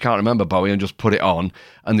Mark's head, I can't remember, Bowie, and just put it on.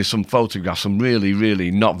 And there's some photographs, some really,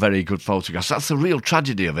 really not very good photographs. That's the real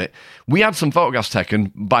tragedy of it. We had some photographs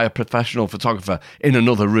taken by a professional photographer in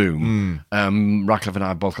another room. Radcliffe and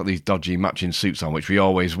I both got these dodgy matching suits on, which we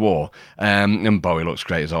always wore. And Bowie looks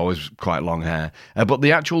great as always, quite long hair. But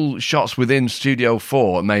the actual shots within Studio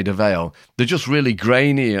 4 at Maida Vale, they're just really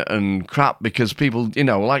grainy and crap because people,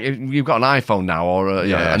 like if you've got an iPhone now or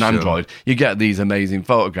an Android, you get these amazing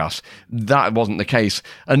photographs. That wasn't the case.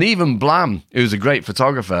 And even Blam, who's a great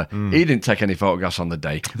photographer, he didn't take any photographs on the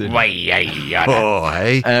day.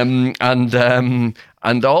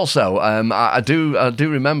 And also, I do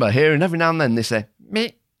remember hearing every now and then they say,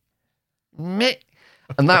 me.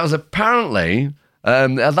 And that was apparently...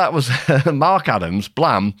 that was Mark Adams,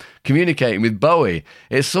 Blam, communicating with Bowie.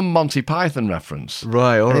 It's some Monty Python reference.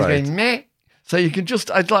 Right, all right. He's going, meh. So you can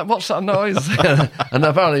just, I'd like, what's that noise? And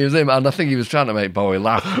apparently it was him, and I think he was trying to make Bowie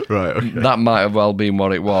laugh. Right, okay. That might have well been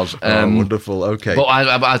what it was. Wonderful, okay. But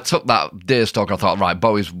I took that deerstalk, I thought, right,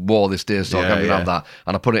 Bowie's wore this deerstalk, I'm going to have that.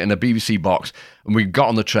 And I put it in a BBC box, and we got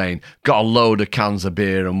on the train, got a load of cans of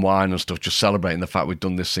beer and wine and stuff, just celebrating the fact we'd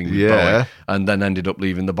done this thing with Bowie, and then ended up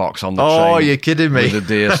leaving the box on the train. Oh, you're kidding me. With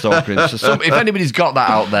the deerstalker. So if anybody's got that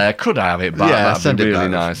out there, could I have it back? Yeah, that'd be really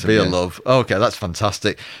nice. Be a love. Okay, that's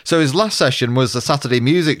fantastic. So his last session was the Saturday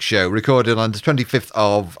Music Show, recorded on the 25th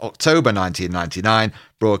of October 1999,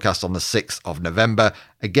 broadcast on the 6th of November.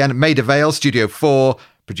 Again, Maida Vale, Studio 4,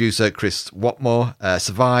 producer Chris Watmore,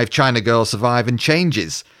 Survive, China Girl, Survive and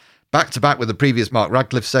Changes. Back to back with the previous Mark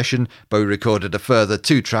Radcliffe session, Bowie recorded a further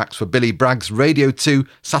 2 tracks for Billy Bragg's Radio 2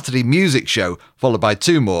 Saturday Music Show, followed by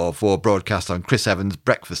 2 more for broadcast on Chris Evans'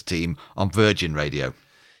 Breakfast Team on Virgin Radio.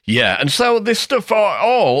 Yeah, and so this stuff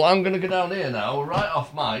all, I'm going to go down here now, right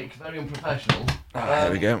off mic, very unprofessional.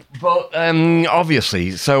 There we go. But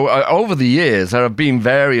obviously, so over the years, there have been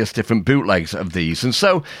various different bootlegs of these. And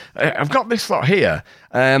so I've got this lot here,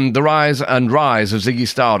 The Rise and Rise of Ziggy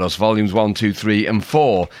Stardust, volumes 1, 2, 3, and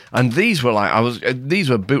 4. And these were these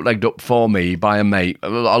were bootlegged up for me by a mate a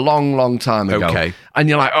long, long time ago. Okay. And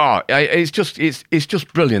you're like, oh, it's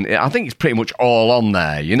just brilliant. I think it's pretty much all on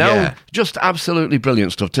there, you know? Yeah. Just absolutely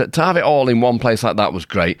brilliant stuff. To have it all in one place like that was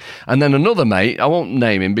great. And then another mate, I won't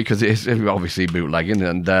name him because it's obviously bootlegging,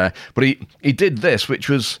 and but he did this, which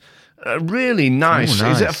was really nice. Oh,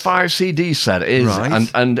 nice. Is it a 5 CD set? It is, Right.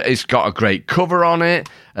 and it's got a great cover on it,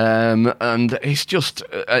 and it's just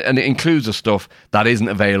and it includes the stuff that isn't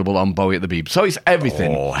available on Bowie at the Beeb. So it's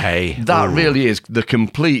everything. Oh, hey. That Ooh. really is the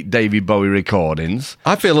complete David Bowie recordings.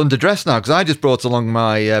 I feel underdressed now because I just brought along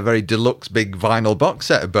my very deluxe big vinyl box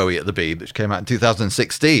set of Bowie at the Beeb, which came out in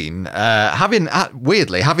 2016.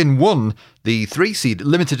 Weirdly, having won the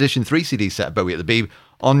limited edition 3 CD set of Bowie at the Beeb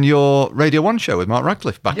on your Radio 1 show with Mark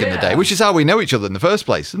Radcliffe back in the day, which is how we know each other in the first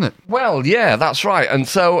place, isn't it? Well, yeah, that's right. And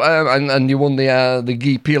so, and you won the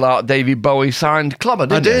Guy Pilar David Bowie signed clobber,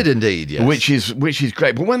 didn't you? I did indeed, yes. Which is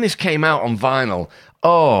great. But when this came out on vinyl,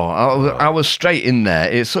 I was straight in there.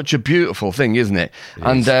 It's such a beautiful thing, isn't it?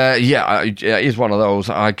 And it is one of those.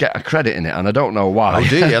 I get a credit in it, and I don't know why. Oh,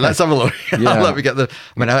 do you? Let's have a look. Yeah. Let me get the.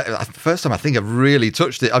 I mean, first time I think I've really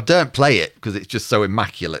touched it. I don't play it because it's just so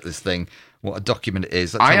immaculate. This thing. What a document it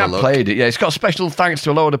is. Let's I have have a look. played it. Yeah, it's got special thanks to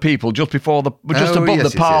a load of people just above the yes,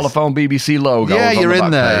 Parlophone BBC logo. Yeah, you're in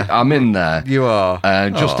there. Page. I'm in there. You are.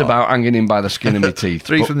 Just about hanging in by the skin of my teeth.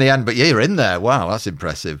 3 from the end, but yeah, you're in there. Wow, that's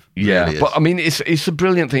impressive. Yeah, really but I mean, it's a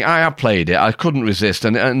brilliant thing. I have played it. I couldn't resist,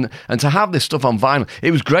 and to have this stuff on vinyl, it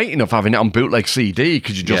was great enough having it on bootleg CD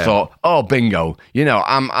because you just thought, oh, bingo, you know,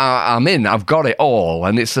 I'm in. I've got it all,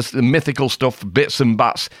 and it's just the mythical stuff, bits and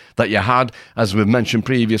bats that you had, as we've mentioned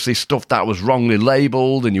previously, stuff that was wrongly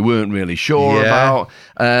labelled and you weren't really sure about,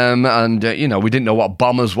 you know, we didn't know what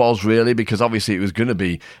Bombers was really because obviously it was going to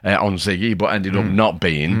be on Ziggy, but ended up not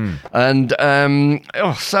being, and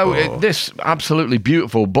this absolutely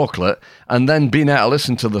beautiful booklet, and then being able to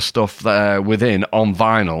listen to the stuff within on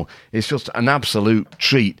vinyl, it's just an absolute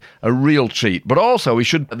treat, a real treat. But also we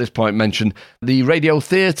should at this point mention the Radio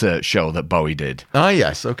Theatre show that Bowie did. Ah,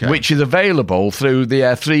 yes, okay. Which is available through the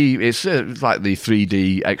it's like the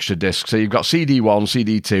 3D extra disc. So you've got CD1,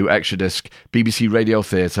 CD2, extra disc, BBC Radio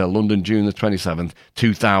Theatre, London, June the 27th,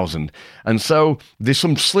 2000. And so there's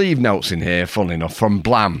some sleeve notes in here, funnily enough, from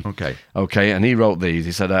Blam. Okay, and he wrote these.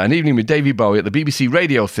 He said, an evening with Davy Bowie at the BBC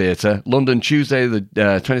Radio Theatre, London, Tuesday the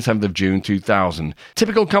 27th of June, 2000.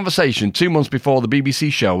 Typical conversation 2 months before the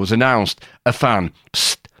BBC show was announced. A fan.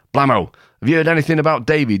 Psst, Blamo, have you heard anything about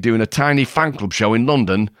Davy doing a tiny fan club show in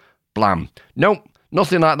London? Blam. Nope,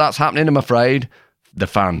 nothing like that's happening, I'm afraid. The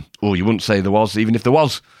fan. Oh, you wouldn't say there was, even if there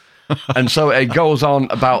was. And so it goes on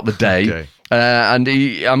about the day. Okay. And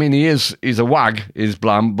he's a wag, is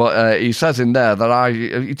Blam, but he says in there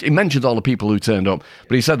that he mentions all the people who turned up,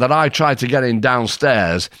 but he said that I tried to get in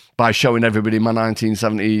downstairs by showing everybody my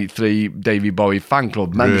 1973 Davy Bowie fan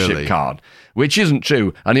club membership card, which isn't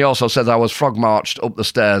true. And he also says I was frog marched up the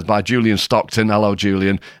stairs by Julian Stockton, hello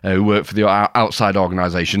Julian, who worked for the outside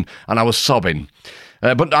organisation, and I was sobbing.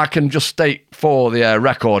 But I can just state for the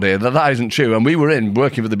record here that isn't true. And we were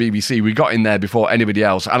working for the BBC. We got in there before anybody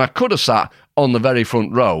else. And I could have sat on the very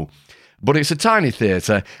front row. But it's a tiny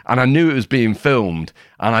theatre, and I knew it was being filmed.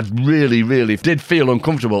 And I really, really did feel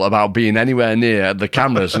uncomfortable about being anywhere near the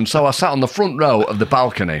cameras. And so I sat on the front row of the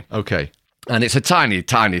balcony. Okay. And it's a tiny,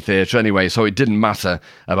 tiny theatre anyway, so it didn't matter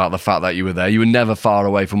about the fact that you were there. You were never far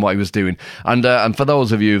away from what he was doing. And for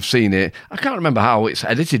those of you who've seen it, I can't remember how it's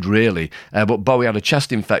edited really, but Bowie had a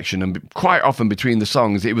chest infection, and quite often between the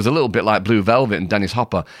songs, it was a little bit like Blue Velvet and Dennis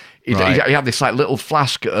Hopper. He had this like little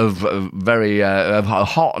flask of very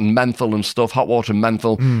hot and menthol and stuff, hot water and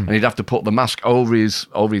menthol, and he'd have to put the mask over his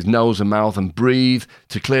nose and mouth and breathe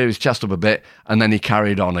to clear his chest up a bit, and then he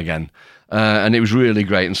carried on again. And it was really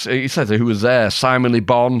great. And he said who was there: Simon Le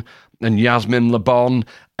Bon and Yasmin Le Bon.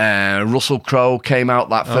 Russell Crowe came out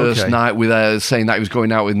that first night with saying that he was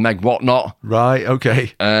going out with Meg Whatnot. Right,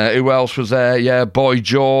 okay. Who else was there? Yeah, Boy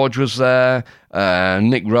George was there.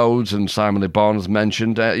 Nick Rhodes and Simon Le Bon, as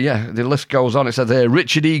mentioned. The list goes on. It says here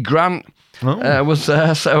Richard E. Grant was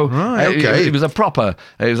there. So it was a proper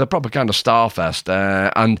kind of starfest.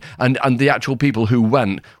 And the actual people who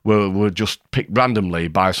went were just picked randomly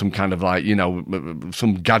by some kind of like,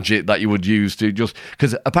 some gadget that you would use to just,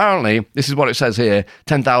 because apparently this is what it says here: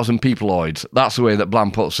 10,000 peopleoids. That's the way that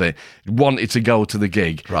Blam puts it. Wanted to go to the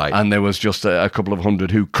gig, right? And there was just a couple of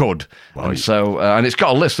hundred who could. Right. And so and it's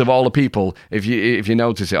got a list of all the people. If you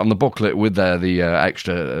notice it on the booklet with the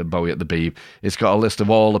extra Bowie at the Beeb, it's got a list of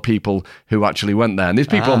all the people who actually went there. And there's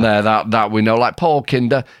people on there that we know, like Paul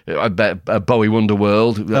Kinder, Bowie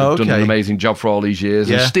Wonderworld, done an amazing job for all these years.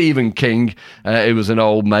 Yeah. And Stephen King, who was an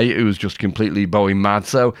old mate who was just completely Bowie mad.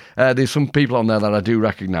 So there's some people on there that I do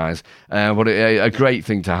recognise, but a great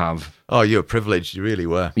thing to have. Oh, you're privileged, you really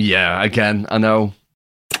were. Yeah, again, I know.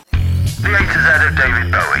 The A to Z of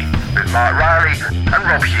David Bowie with Mark Riley and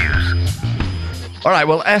Rob Hughes. All right,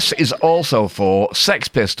 well, S is also for Sex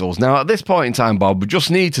Pistols. Now, at this point in time, Bob, we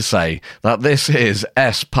just need to say that this is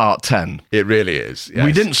S Part 10. It really is, yes.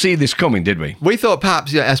 We didn't see this coming, did we? We thought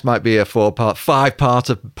perhaps S might be a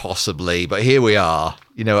 5-parter, possibly, but here we are,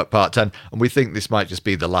 at Part 10, and we think this might just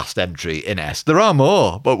be the last entry in S. There are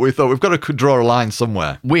more, but we thought we've got to draw a line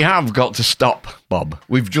somewhere. We have got to stop, Bob.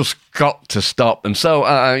 We've just got to stop. And so,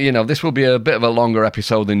 this will be a bit of a longer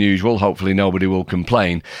episode than usual. Hopefully nobody will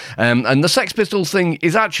complain. And the Sex Pistols thing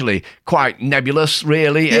is actually quite nebulous,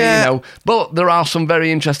 really. Yeah. But there are some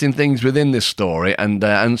very interesting things within this story,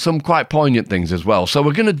 and some quite poignant things as well. So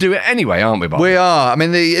we're going to do it anyway, aren't we, Bob? We are. I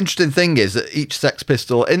mean, the interesting thing is that each Sex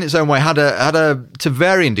Pistol, in its own way, had a to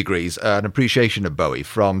varying degrees, an appreciation of Bowie,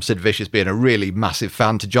 from Sid Vicious being a really massive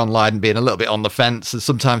fan to John Lydon being a little bit on the fence, and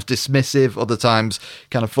sometimes dismissive, other times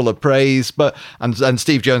kind of full of praise, and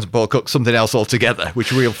Steve Jones and Paul Cook something else altogether,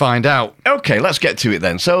 which we'll find out. Okay, let's get to it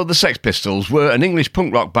then. So the Sex Pistols were an English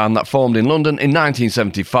punk rock band that formed in London in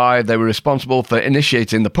 1975. They were responsible for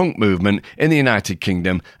initiating the punk movement in the United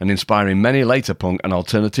Kingdom and inspiring many later punk and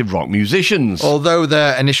alternative rock musicians. Although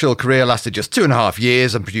their initial career lasted just 2.5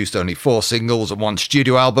 years and produced only 4 singles and 1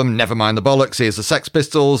 studio album, Never Mind the Bollocks, here's the Sex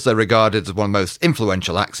Pistols. They're regarded as one of the most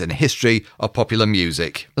influential acts in the history of popular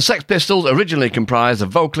music. The Sex Pistols originally comprised of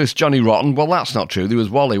vocalist Johnny Rotten. Well, that's not true. There was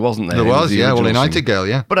Wally, wasn't there? There was, yeah, Wally Nightingale,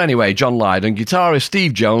 yeah. But anyway, John Lydon, guitarist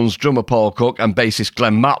Steve Jones, drummer Paul Cook, and bassist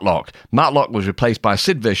Glenn Matlock. Matlock was replaced by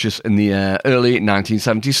Sid Vicious in the early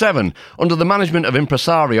 1977. Under the management of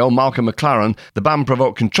impresario Malcolm McLaren, the band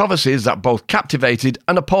provoked controversies that both captivated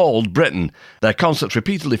and appalled Britain. Their concerts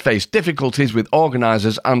repeatedly faced difficulties with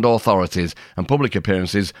organisers and authorities, and public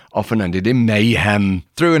appearances often ended in mayhem.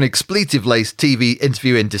 Through an expletive-laced TV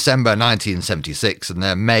interview in December 1976 and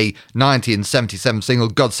their May 1977 single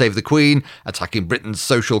God Save the Queen, attacking Britain's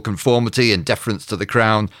social conformity and deference to the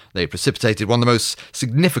crown, they precipitated one of the most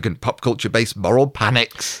significant pop culture-based moral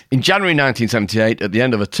panics. In January 1978, at the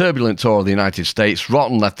end of a turbulent tour of the United States,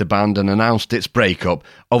 Rotten left the band and announced its breakup.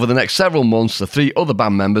 Over the next several months, the 3 other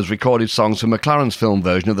band members recorded songs for McLaren's film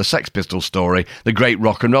version of the Sex Pistols story, The Great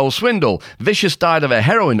Rock and Roll Swindle. Vicious died of a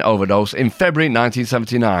heroin overdose in February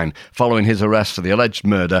 1979, following his arrest for the alleged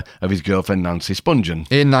murder of his girlfriend Nancy Spungen.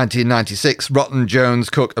 In 1996, Rotten, Jones,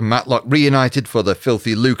 Cook and Matlock reunited for the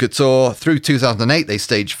Filthy Lucre tour. Through 2008, they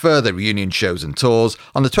staged further reunion shows and tours.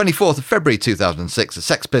 On the 24th of February 2006, the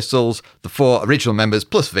Sex Pistols, the 4 original members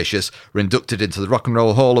plus Vicious, were inducted into the Rock and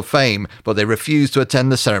Roll Hall of Fame, but they refused to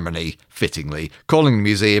attend the ceremony, fittingly, calling the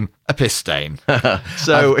museum a piss stain.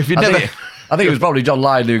 So if you never... I think it was probably John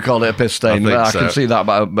Lydon who called it a piss stain. I can see that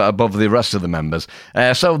above the rest of the members.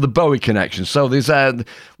 So the Bowie connection. So there's,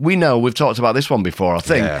 we've talked about this one before, I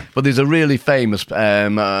think, but there's a really famous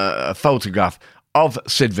photograph of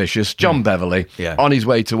Sid Vicious, John Beverley, Yeah. on his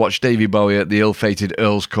way to watch Davy Bowie at the ill-fated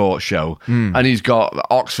Earl's Court show. And he's got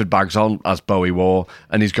Oxford bags on, as Bowie wore,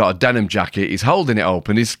 and he's got a denim jacket. He's holding it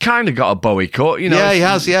open. He's kind of got a Bowie cut, you know. Yeah, he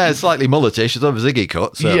has. Yeah, it's slightly mulletish. It's of a Ziggy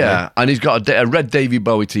cut. Certainly. Yeah, and he's got a red Davy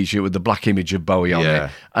Bowie t-shirt with the black image of Bowie on Yeah.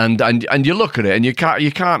 it. And you look at it and you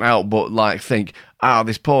can't help but like think,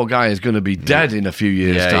 this poor guy is going to be dead in a few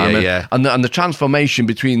years' time. And the transformation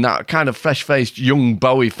between that kind of fresh-faced young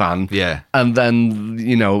Bowie fan and then,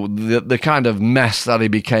 you know, the kind of mess that he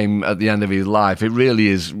became at the end of his life, it really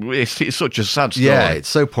is, it's such a sad story. Yeah, it's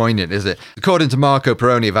so poignant, isn't it? According to Marco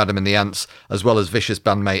Peroni of Adam and the Ants, as well as Vicious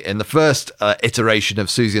bandmate in the first iteration of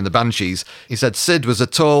Susie and the Banshees, he said Sid was a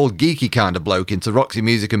tall, geeky kind of bloke into Roxy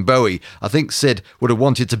Music and Bowie. I think Sid would have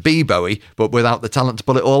wanted to be Bowie, but without the talent to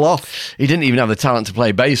pull it all off. He didn't even have the talent to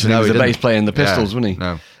play bass, and he was a bass player in the Pistols, wasn't he?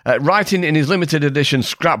 No. Writing in his limited edition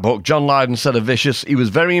scrapbook, John Lydon said of Vicious, he was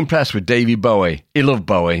very impressed with Davy Bowie. He loved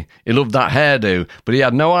Bowie. He loved that hairdo, but he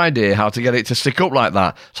had no idea how to get it to stick up like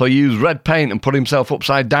that. So he used red paint and put himself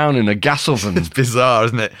upside down in a gas oven. It's bizarre,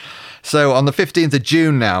 isn't it? So on the 15th of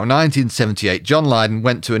June now, 1978, John Lydon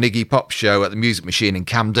went to an Iggy Pop show at the Music Machine in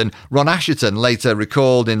Camden. Ron Asherton later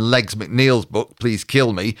recalled in Legs McNeil's book, Please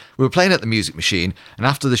Kill Me, we were playing at the Music Machine, and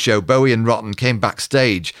after the show, Bowie and Rotten came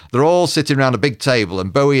backstage. They're all sitting around a big table,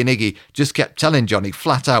 and Bowie and Iggy just kept telling Johnny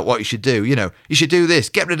flat out what he should do. You know, you should do this,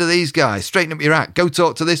 get rid of these guys, straighten up your act, go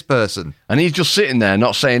talk to this person. And he's just sitting there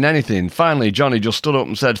not saying anything. Finally, Johnny just stood up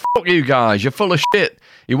and said, "Fuck you guys, you're full of shit."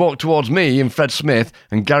 He walked towards me and Fred Smith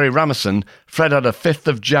and Gary Ramison. Fred had a fifth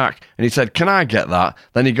of Jack, and he said, "Can I get that?"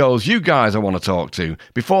 Then he goes, "You guys I want to talk to."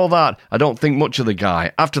 Before that, I don't think much of the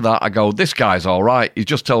guy. After that, I go, "This guy's all right. He's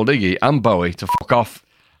just told Iggy and Bowie to fuck off."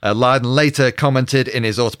 Lydon later commented in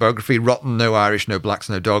his autobiography, Rotten, No Irish, No Blacks,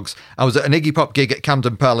 No Dogs, I was at an Iggy Pop gig at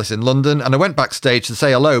Camden Palace in London, and I went backstage to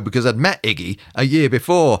say hello because I'd met Iggy a year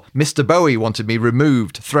before. Mr. Bowie wanted me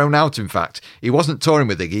removed, thrown out in fact. He wasn't touring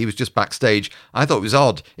with Iggy, he was just backstage. I thought it was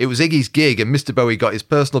odd. It was Iggy's gig and Mr. Bowie got his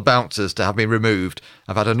personal bouncers to have me removed.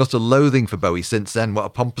 I've had an utter loathing for Bowie since then. What a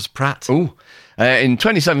pompous prat. Ooh. In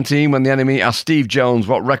 2017, when the Enemy asked Steve Jones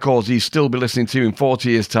what records he'd still be listening to in 40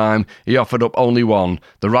 years' time, he offered up only one: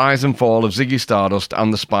 The Rise and Fall of Ziggy Stardust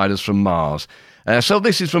and the Spiders from Mars. So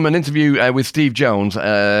this is from an interview with Steve Jones,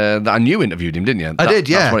 and you interviewed him, didn't you? I did,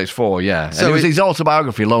 yeah. That's what it's for, yeah. So and it was his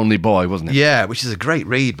autobiography, Lonely Boy, wasn't it? Yeah, which is a great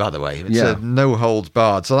read, by the way. It's a no holds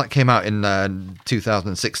barred. So that came out in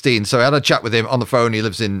 2016. So I had a chat with him on the phone. He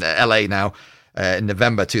lives in LA now. In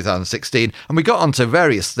November 2016, and we got onto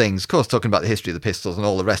various things, of course, talking about the history of the Pistols and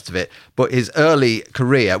all the rest of it, but his early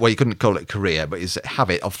career, well, you couldn't call it career, but his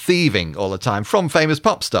habit of thieving all the time from famous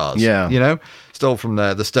pop stars. Yeah. You know, stole from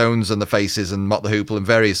the Stones and the Faces and Mott the Hoople and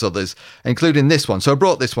various others, including this one. So I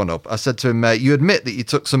brought this one up. I said to him, you admit that you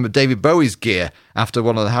took some of David Bowie's gear after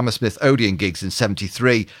one of the Hammersmith Odeon gigs in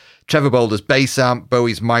 73. Trevor Boulder's bass amp,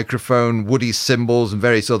 Bowie's microphone, Woody's cymbals, and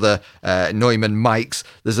various other Neumann mics.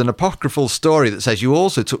 There's an apocryphal story that says you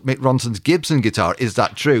also took Mick Ronson's Gibson guitar. Is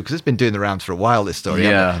that true? Because it's been doing the rounds for a while, this story.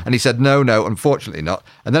 Yeah. And he said, no, unfortunately not.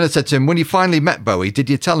 And then I said to him, when you finally met Bowie, did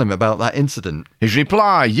you tell him about that incident? His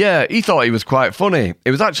reply, yeah, he thought he was quite funny.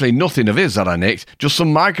 It was actually nothing of his that I nicked, just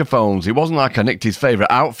some microphones. It wasn't like I nicked his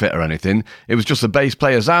favourite outfit or anything. It was just a bass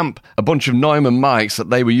player's amp, a bunch of Neumann mics that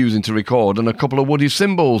they were using to record, and a couple of Woody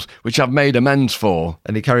cymbals, which I've made amends for.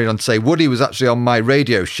 And he carried on to say, Woody was actually on my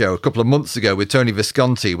radio show a couple of months ago with Tony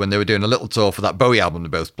Visconti when they were doing a little tour for that Bowie album they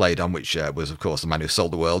both played on, which was, of course, The Man Who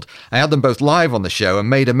Sold the World. I had them both live on the show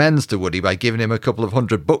and made amends to Woody by giving him a couple of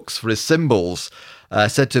 $100 for his cymbals.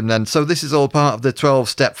 Said to him then, so this is all part of the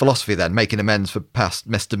 12-step philosophy then, making amends for past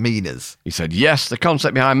misdemeanours? He said, yes, the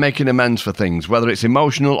concept behind making amends for things, whether it's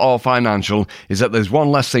emotional or financial, is that there's one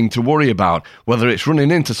less thing to worry about, whether it's running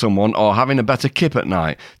into someone or having a better kip at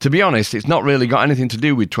night. To be honest, it's not really got anything to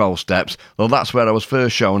do with 12 steps, though that's where I was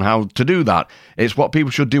first shown how to do that. It's what people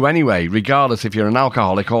should do anyway, regardless if you're an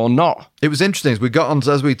alcoholic or not. It was interesting, as we got on,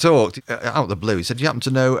 as we talked, out of the blue, he said, you happen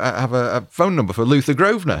to know, have a phone number for Luther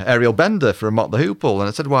Grosvenor, Ariel Bender for a Mott the Hoople? And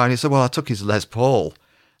I said, why? And he said, well, I took his Les Paul,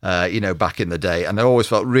 back in the day, and I always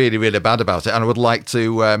felt really, really bad about it, and I would like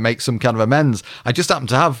to make some kind of amends. I just happened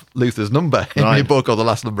to have Luther's number in my book, or the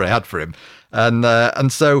last number I had for him.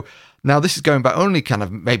 And so now this is going back only kind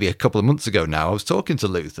of maybe a couple of months ago now. I was talking to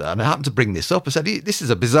Luther, and I happened to bring this up. I said, this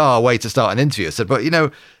is a bizarre way to start an interview. I said, but,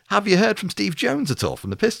 have you heard from Steve Jones at all, from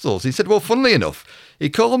the Pistols? He said, well, funnily enough, he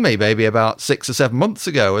called me maybe about 6 or 7 months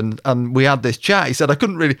ago and we had this chat. He said, I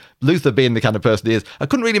couldn't really, Luther being the kind of person he is, I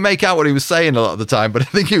couldn't really make out what he was saying a lot of the time, but I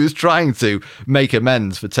think he was trying to make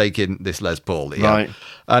amends for taking this Les Paul. Right.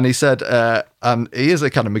 And he said, and he is a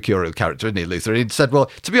kind of mercurial character, isn't he, Luther? And he said,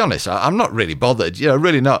 well, to be honest, I'm not really bothered,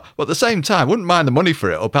 really not. But at the same time, wouldn't mind the money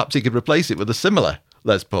for it, or perhaps he could replace it with a similar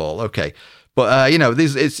Les Paul. Okay. But, he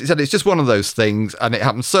said it's just one of those things, and it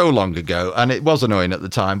happened so long ago, and it was annoying at the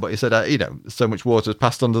time, but he said, so much water has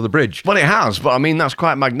passed under the bridge. Well, it has, but I mean, that's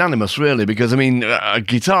quite magnanimous, really, because, I mean, a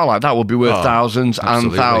guitar like that would be worth thousands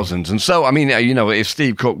and thousands. And so, I mean, if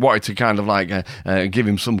Steve Cook wanted to kind of like give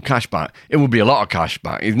him some cash back, it would be a lot of cash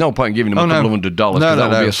back. There's no point in giving him a couple of $100, because that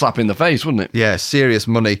would be a slap in the face, wouldn't it? Yeah, serious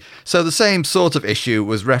money. So the same sort of issue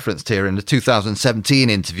was referenced here in the 2017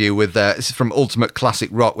 interview with, this is from Ultimate Classic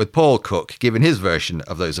Rock with Paul Cook, giving his version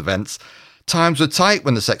of those events. Times were tight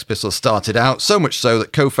when the Sex Pistols started out, so much so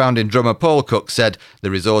that co-founding drummer Paul Cook said they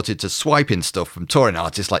resorted to swiping stuff from touring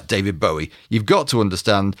artists like David Bowie. You've got to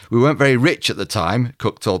understand, we weren't very rich at the time,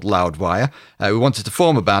 Cook told Loudwire. We wanted to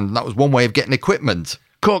form a band, and that was one way of getting equipment.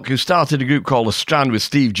 Cook, who started a group called The Strand with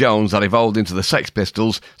Steve Jones that evolved into the Sex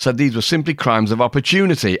Pistols, said these were simply crimes of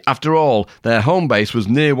opportunity. After all, their home base was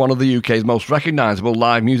near one of the UK's most recognisable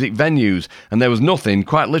live music venues, and there was nothing,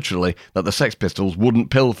 quite literally, that the Sex Pistols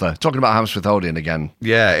wouldn't pilfer. Talking about Hammersmith Odeon again.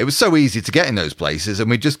 Yeah, it was so easy to get in those places, and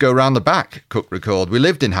we'd just go round the back, Cook recalled. We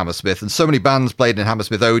lived in Hammersmith, and so many bands played in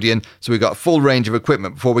Hammersmith Odeon, so we got a full range of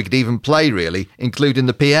equipment before we could even play, really, including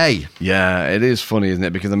the PA. Yeah, it is funny, isn't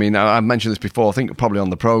it? Because, I mean, I've mentioned this before, I think probably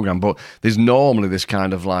on the programme, but there's normally this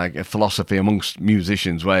kind of like a philosophy amongst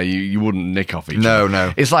musicians where you wouldn't nick off each other.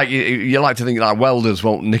 No. It's like you like to think that welders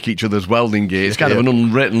won't nick each other's welding gear. It's kind of an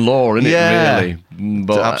unwritten law, isn't it, really?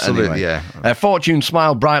 But absolutely, anyway. Fortune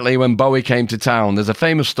smiled brightly when Bowie came to town. There's a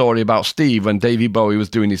famous story about Steve when David Bowie was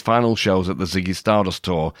doing his final shows at the Ziggy Stardust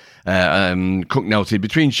tour. Cook noted,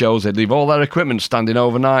 between shows, they'd leave all their equipment standing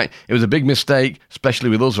overnight. It was a big mistake, especially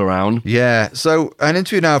with us around. Yeah, so an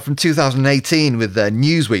interview now from 2018 with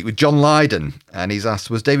Newsweek with John Lydon, and he's asked,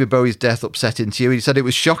 was David Bowie's death upsetting to you? He said it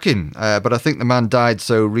was shocking, but I think the man died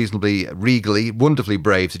so reasonably regally, wonderfully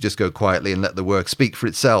brave to just go quietly and let the work speak for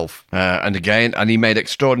itself. And he made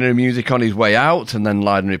extraordinary music on his way out, and then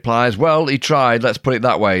Lydon replies, well, he tried, let's put it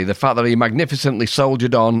that way. The fact that he magnificently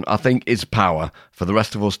soldiered on, I think, is power for the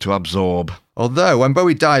rest of us to absorb. Although, when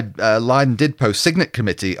Bowie died, Lydon did post Signet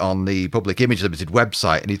Committee on the Public Image Limited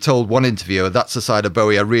website, and he told one interviewer, that's the side of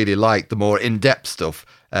Bowie I really like, the more in-depth stuff.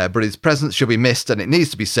 But his presence should be missed, and it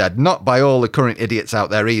needs to be said, not by all the current idiots out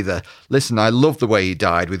there either. Listen, I love the way he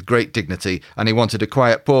died with great dignity, and he wanted a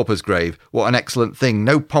quiet pauper's grave. What an excellent thing.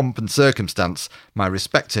 No pomp and circumstance. My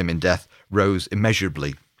respect to him in death rose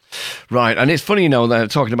immeasurably. Right, and it's funny, they're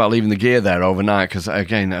talking about leaving the gear there overnight, because,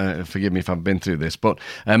 again, forgive me if I've been through this, but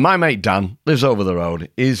my mate Dan lives over the road.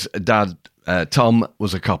 His dad, Tom,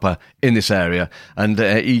 was a copper in this area, and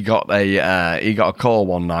he got a call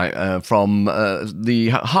one night from the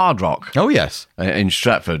Hard Rock. Oh yes, in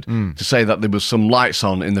Stretford, to say that there was some lights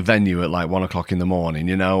on in the venue at like 1 o'clock in the morning,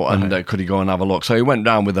 and could he go and have a look? So he went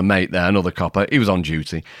down with a mate there, another copper. He was on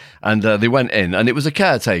duty, and they went in, and it was a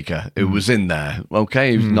caretaker who was in there.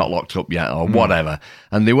 Okay, he was not locked up yet or whatever,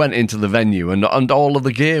 and they went into the venue, and all of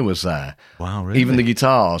the gear was there. Wow, really? Even the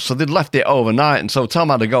guitars. So they'd left it overnight, and so Tom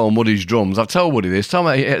had to go and wood his drums. I've told Woody this. Tom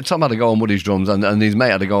had to go and wood his drums, and his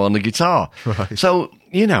mate had to go on the guitar. Right. So,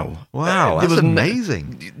 wow, that's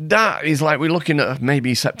amazing. That is like, we're looking at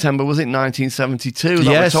maybe September, was it 1972? That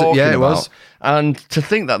yes, we're talking yeah, it about. was. And to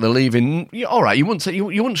think that they're leaving, all right, you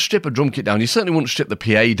wouldn't strip a drum kit down. You certainly wouldn't strip the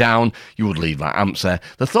PA down. You would leave like amps there.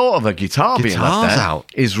 The thought of a guitar being left there out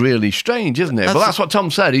is really strange, isn't it? But that's what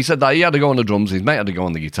Tom said. He said that he had to go on the drums, his mate had to go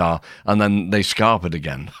on the guitar, and then they scarpered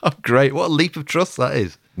again. Oh, great. What a leap of trust that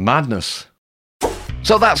is. Madness.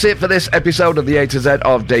 So that's it for this episode of the A to Z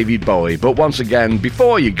of David Bowie. But once again,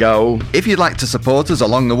 before you go, if you'd like to support us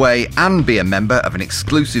along the way and be a member of an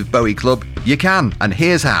exclusive Bowie club, you can, and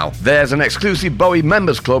here's how. There's an exclusive Bowie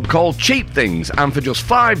members club called Cheap Things, and for just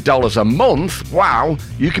 $5 a month, wow,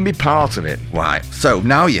 you can be part of it. Right, so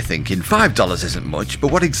now you're thinking $5 isn't much,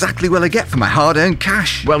 but what exactly will I get for my hard-earned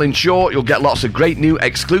cash? Well, in short, you'll get lots of great new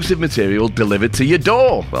exclusive material delivered to your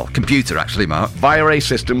door. Well, computer actually, Mark. Via a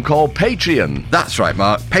system called Patreon. That's right,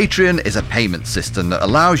 Mark. Patreon is a payment system that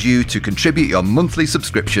allows you to contribute your monthly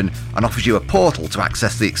subscription and offers you a portal to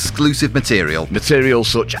access the exclusive material. Material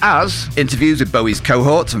such as interviews with Bowie's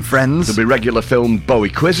cohorts and friends. There'll be regular filmed Bowie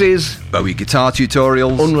quizzes, Bowie guitar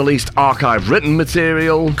tutorials, unreleased archive written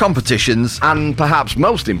material, competitions, and perhaps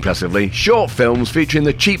most impressively, short films featuring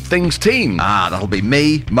the Cheap Things team. That'll be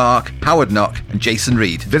me, Mark, Howard Knock, and Jason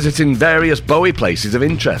Reed, visiting various Bowie places of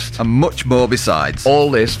interest. And much more besides. All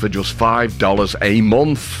this for just $5 a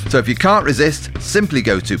month. So if you can't resist, simply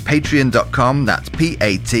go to patreon.com, that's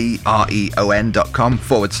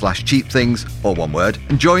patreon.com/cheapthings, all one word,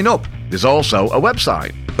 and join up. There's also a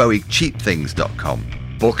website, bowiecheapthings.com.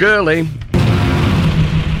 Book early.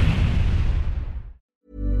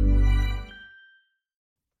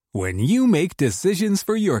 When you make decisions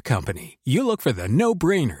for your company, you look for the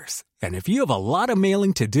no-brainers. And if you have a lot of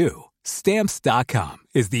mailing to do, Stamps.com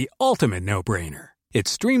is the ultimate no-brainer. It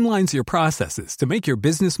streamlines your processes to make your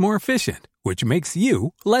business more efficient, which makes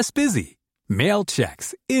you less busy. Mail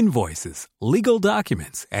checks, invoices, legal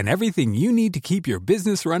documents, and everything you need to keep your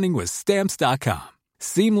business running with Stamps.com.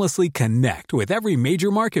 Seamlessly connect with every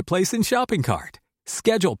major marketplace and shopping cart.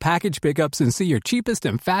 Schedule package pickups and see your cheapest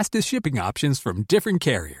and fastest shipping options from different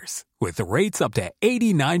carriers, with rates up to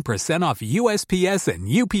 89% off USPS and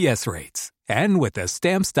UPS rates. And with the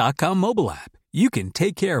Stamps.com mobile app, you can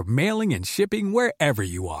take care of mailing and shipping wherever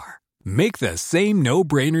you are. Make the same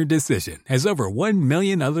no-brainer decision as over 1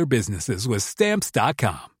 million other businesses with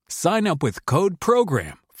Stamps.com. Sign up with code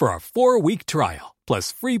PROGRAM for a 4-week trial,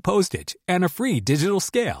 plus free postage and a free digital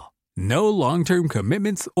scale. No long-term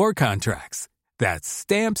commitments or contracts. That's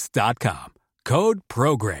Stamps.com. Code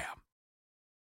PROGRAM.